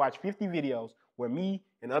back and watch 50 videos where me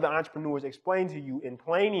and other entrepreneurs explain to you in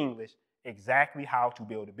plain English exactly how to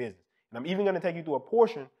build a business. And I'm even going to take you through a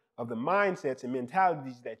portion of the mindsets and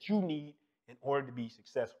mentalities that you need in order to be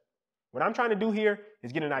successful. What I'm trying to do here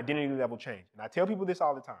is get an identity level change. And I tell people this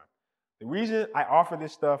all the time. The reason I offer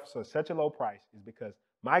this stuff for such a low price is because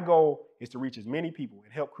my goal is to reach as many people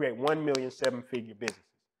and help create 1 million 7-figure businesses.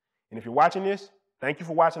 And if you're watching this, thank you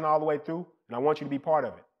for watching all the way through, and I want you to be part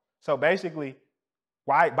of it. So basically,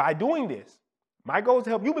 by doing this, my goal is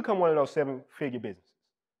to help you become one of those 7-figure businesses.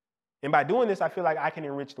 And by doing this, I feel like I can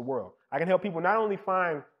enrich the world. I can help people not only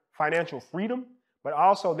find financial freedom, but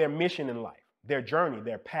also their mission in life, their journey,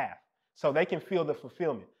 their path, so they can feel the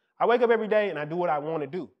fulfillment. I wake up every day and I do what I want to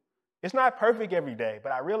do. It's not perfect every day,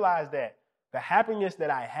 but I realize that the happiness that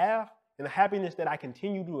I have and the happiness that I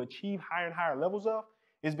continue to achieve higher and higher levels of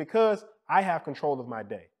is because I have control of my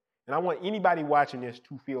day. And I want anybody watching this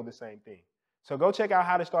to feel the same thing. So go check out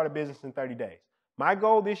how to start a business in 30 days. My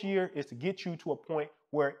goal this year is to get you to a point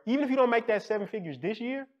where even if you don't make that 7 figures this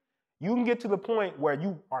year, you can get to the point where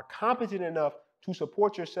you are competent enough to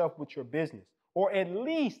support yourself with your business, or at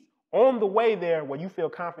least on the way there where you feel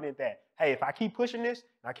confident that, hey, if I keep pushing this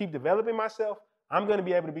and I keep developing myself, I'm going to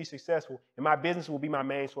be able to be successful and my business will be my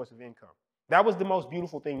main source of income. That was the most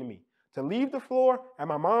beautiful thing to me. To leave the floor at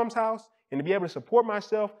my mom's house and to be able to support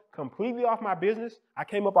myself completely off my business. I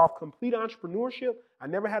came up off complete entrepreneurship. I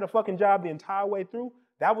never had a fucking job the entire way through.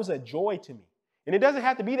 That was a joy to me. And it doesn't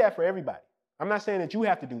have to be that for everybody. I'm not saying that you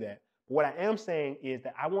have to do that. But what I am saying is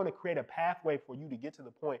that I want to create a pathway for you to get to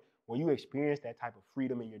the point where you experience that type of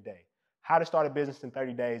freedom in your day. How to start a business in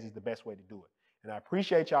 30 days is the best way to do it. And I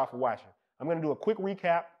appreciate y'all for watching. I'm going to do a quick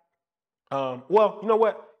recap. Well, you know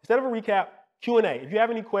what? Instead of a recap, Q&A. If you have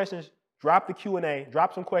any questions, drop the Q&A.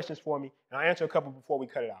 Drop some questions for me, and I'll answer a couple before we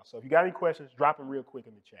cut it out. So if you got any questions, drop them real quick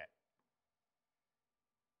in the chat.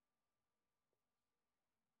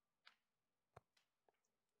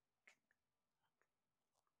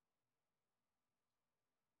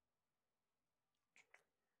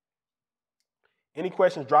 Any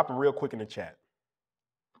questions, drop them real quick in the chat.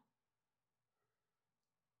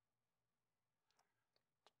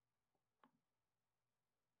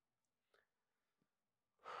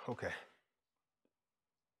 Okay.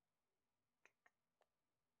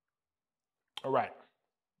 All right.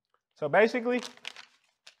 So basically,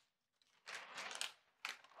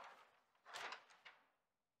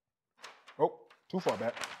 oh, too far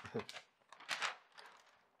back.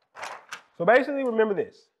 So basically, remember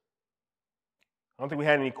this. I don't think we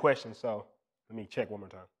had any questions, so let me check one more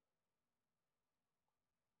time.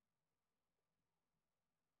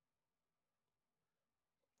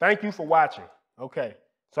 Thank you for watching. Okay,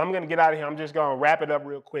 so I'm going to get out of here. I'm just going to wrap it up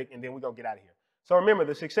real quick, and then we're going to get out of here. So remember,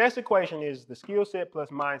 the success equation is the skill set plus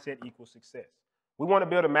mindset equals success. We want to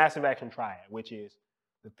build a massive action triad, which is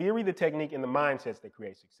the theory, the technique, and the mindsets that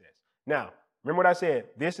create success. Now, remember what I said.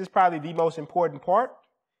 This is probably the most important part.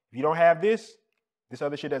 If you don't have this, this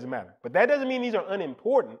other shit doesn't matter. But that doesn't mean these are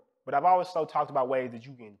unimportant, but I've always talked about ways that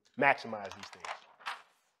you can maximize these things.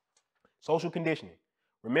 Social conditioning.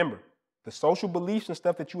 Remember, the social beliefs and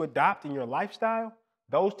stuff that you adopt in your lifestyle,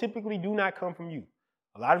 those typically do not come from you.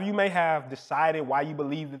 A lot of you may have decided why you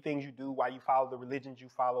believe the things you do, why you follow the religions you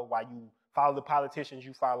follow, why you follow the politicians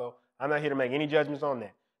you follow. I'm not here to make any judgments on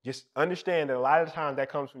that. Just understand that a lot of the times that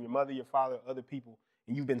comes from your mother, your father, other people,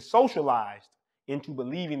 and you've been socialized into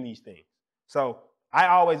believing these things. So I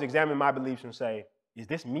always examine my beliefs and say, is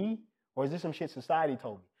this me or is this some shit society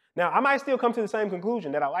told me? Now, I might still come to the same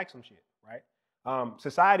conclusion that I like some shit, right?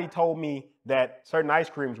 Society told me that certain ice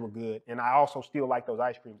creams were good, and I also still like those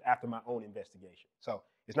ice creams after my own investigation. So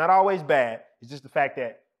it's not always bad. It's just the fact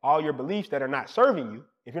that all your beliefs that are not serving you,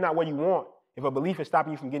 if you're not where you want, if a belief is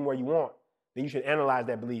stopping you from getting where you want, then you should analyze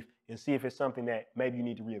that belief and see if it's something that maybe you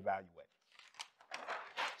need to reevaluate.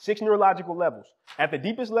 6 neurological levels. At the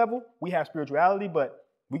deepest level, we have spirituality, but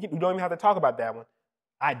we don't even have to talk about that one.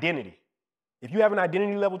 Identity. If you have an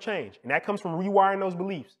identity level change, and that comes from rewiring those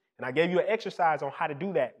beliefs, and I gave you an exercise on how to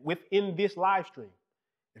do that within this live stream.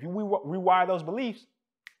 If you rewire those beliefs,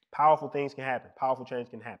 powerful things can happen. Powerful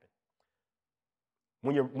change can happen.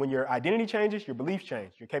 When your identity changes, your beliefs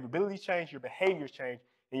change, your capabilities change, your behaviors change,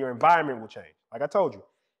 and your environment will change. Like I told you,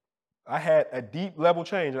 I had a deep level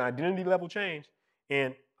change, an identity level change,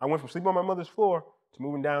 and I went from sleeping on my mother's floor to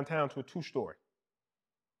moving downtown to a 2-story.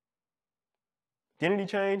 Identity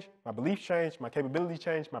changed, my beliefs changed, my capabilities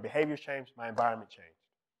changed, my behaviors changed, my environment changed.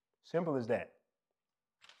 Simple as that.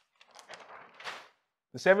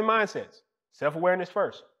 The 7 mindsets. Self-awareness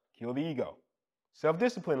first. Kill the ego.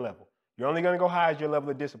 Self-discipline level. You're only going to go high as your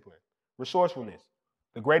level of discipline. Resourcefulness.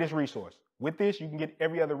 The greatest resource. With this, you can get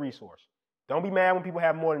every other resource. Don't be mad when people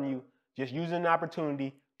have more than you. Just use an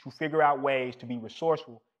opportunity to figure out ways to be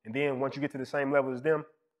resourceful. And then once you get to the same level as them,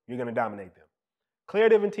 you're going to dominate them.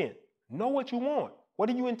 Clarity of intent. Know what you want. What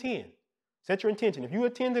do you intend? Set your intention. If you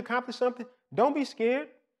intend to accomplish something, don't be scared.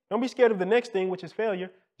 Don't be scared of the next thing, which is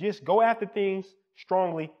failure. Just go after things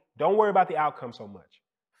strongly. Don't worry about the outcome so much.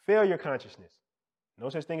 Failure consciousness. No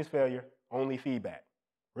such thing as failure, only feedback.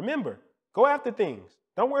 Remember, go after things.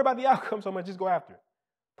 Don't worry about the outcome so much, just go after it.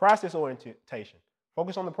 Process orientation.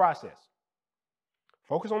 Focus on the process.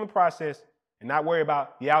 Focus on the process and not worry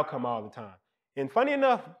about the outcome all the time. And funny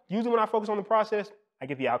enough, usually when I focus on the process, I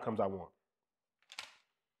get the outcomes I want.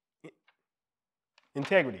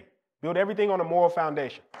 Integrity. Build everything on a moral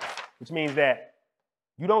foundation, which means that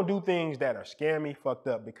you don't do things that are scammy, fucked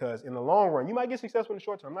up, because in the long run, you might get successful in the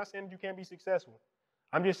short term. I'm not saying that you can't be successful.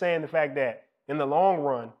 I'm just saying the fact that in the long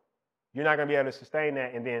run, you're not going to be able to sustain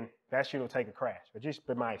that, and then that shit will take a crash. But just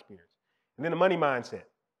been my experience. And then the money mindset.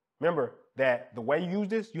 Remember that the way you use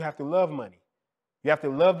this, you have to love money. You have to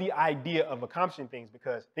love the idea of accomplishing things,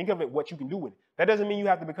 because think of it, what you can do with it. That doesn't mean you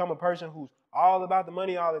have to become a person who's all about the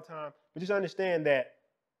money all the time, but just understand that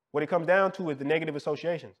what it comes down to is the negative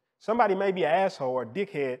associations. Somebody may be an asshole or a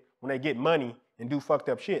dickhead when they get money and do fucked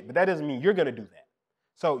up shit, but that doesn't mean you're going to do that.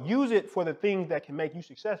 So use it for the things that can make you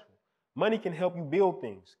successful. Money can help you build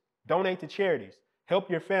things, donate to charities,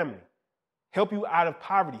 help your family, help you out of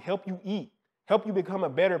poverty, help you eat, help you become a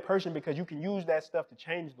better person, because you can use that stuff to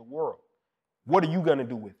change the world. What are you going to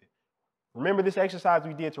do with it? Remember this exercise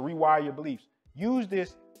we did to rewire your beliefs. Use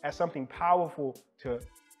this as something powerful to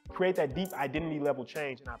create that deep identity level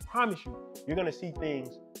change, and I promise you, you're going to see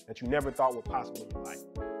things that you never thought were possible in your life.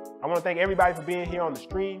 I want to thank everybody for being here on the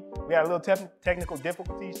stream. We had a little technical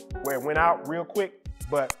difficulties where it went out real quick,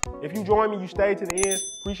 but if you join me, you stayed to the end.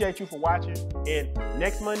 Appreciate you for watching, and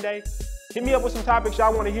next Monday, hit me up with some topics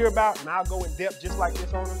y'all want to hear about, and I'll go in depth just like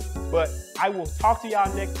this on them. But I will talk to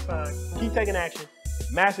y'all next time. Keep taking action,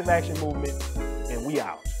 massive action movement, and we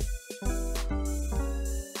out.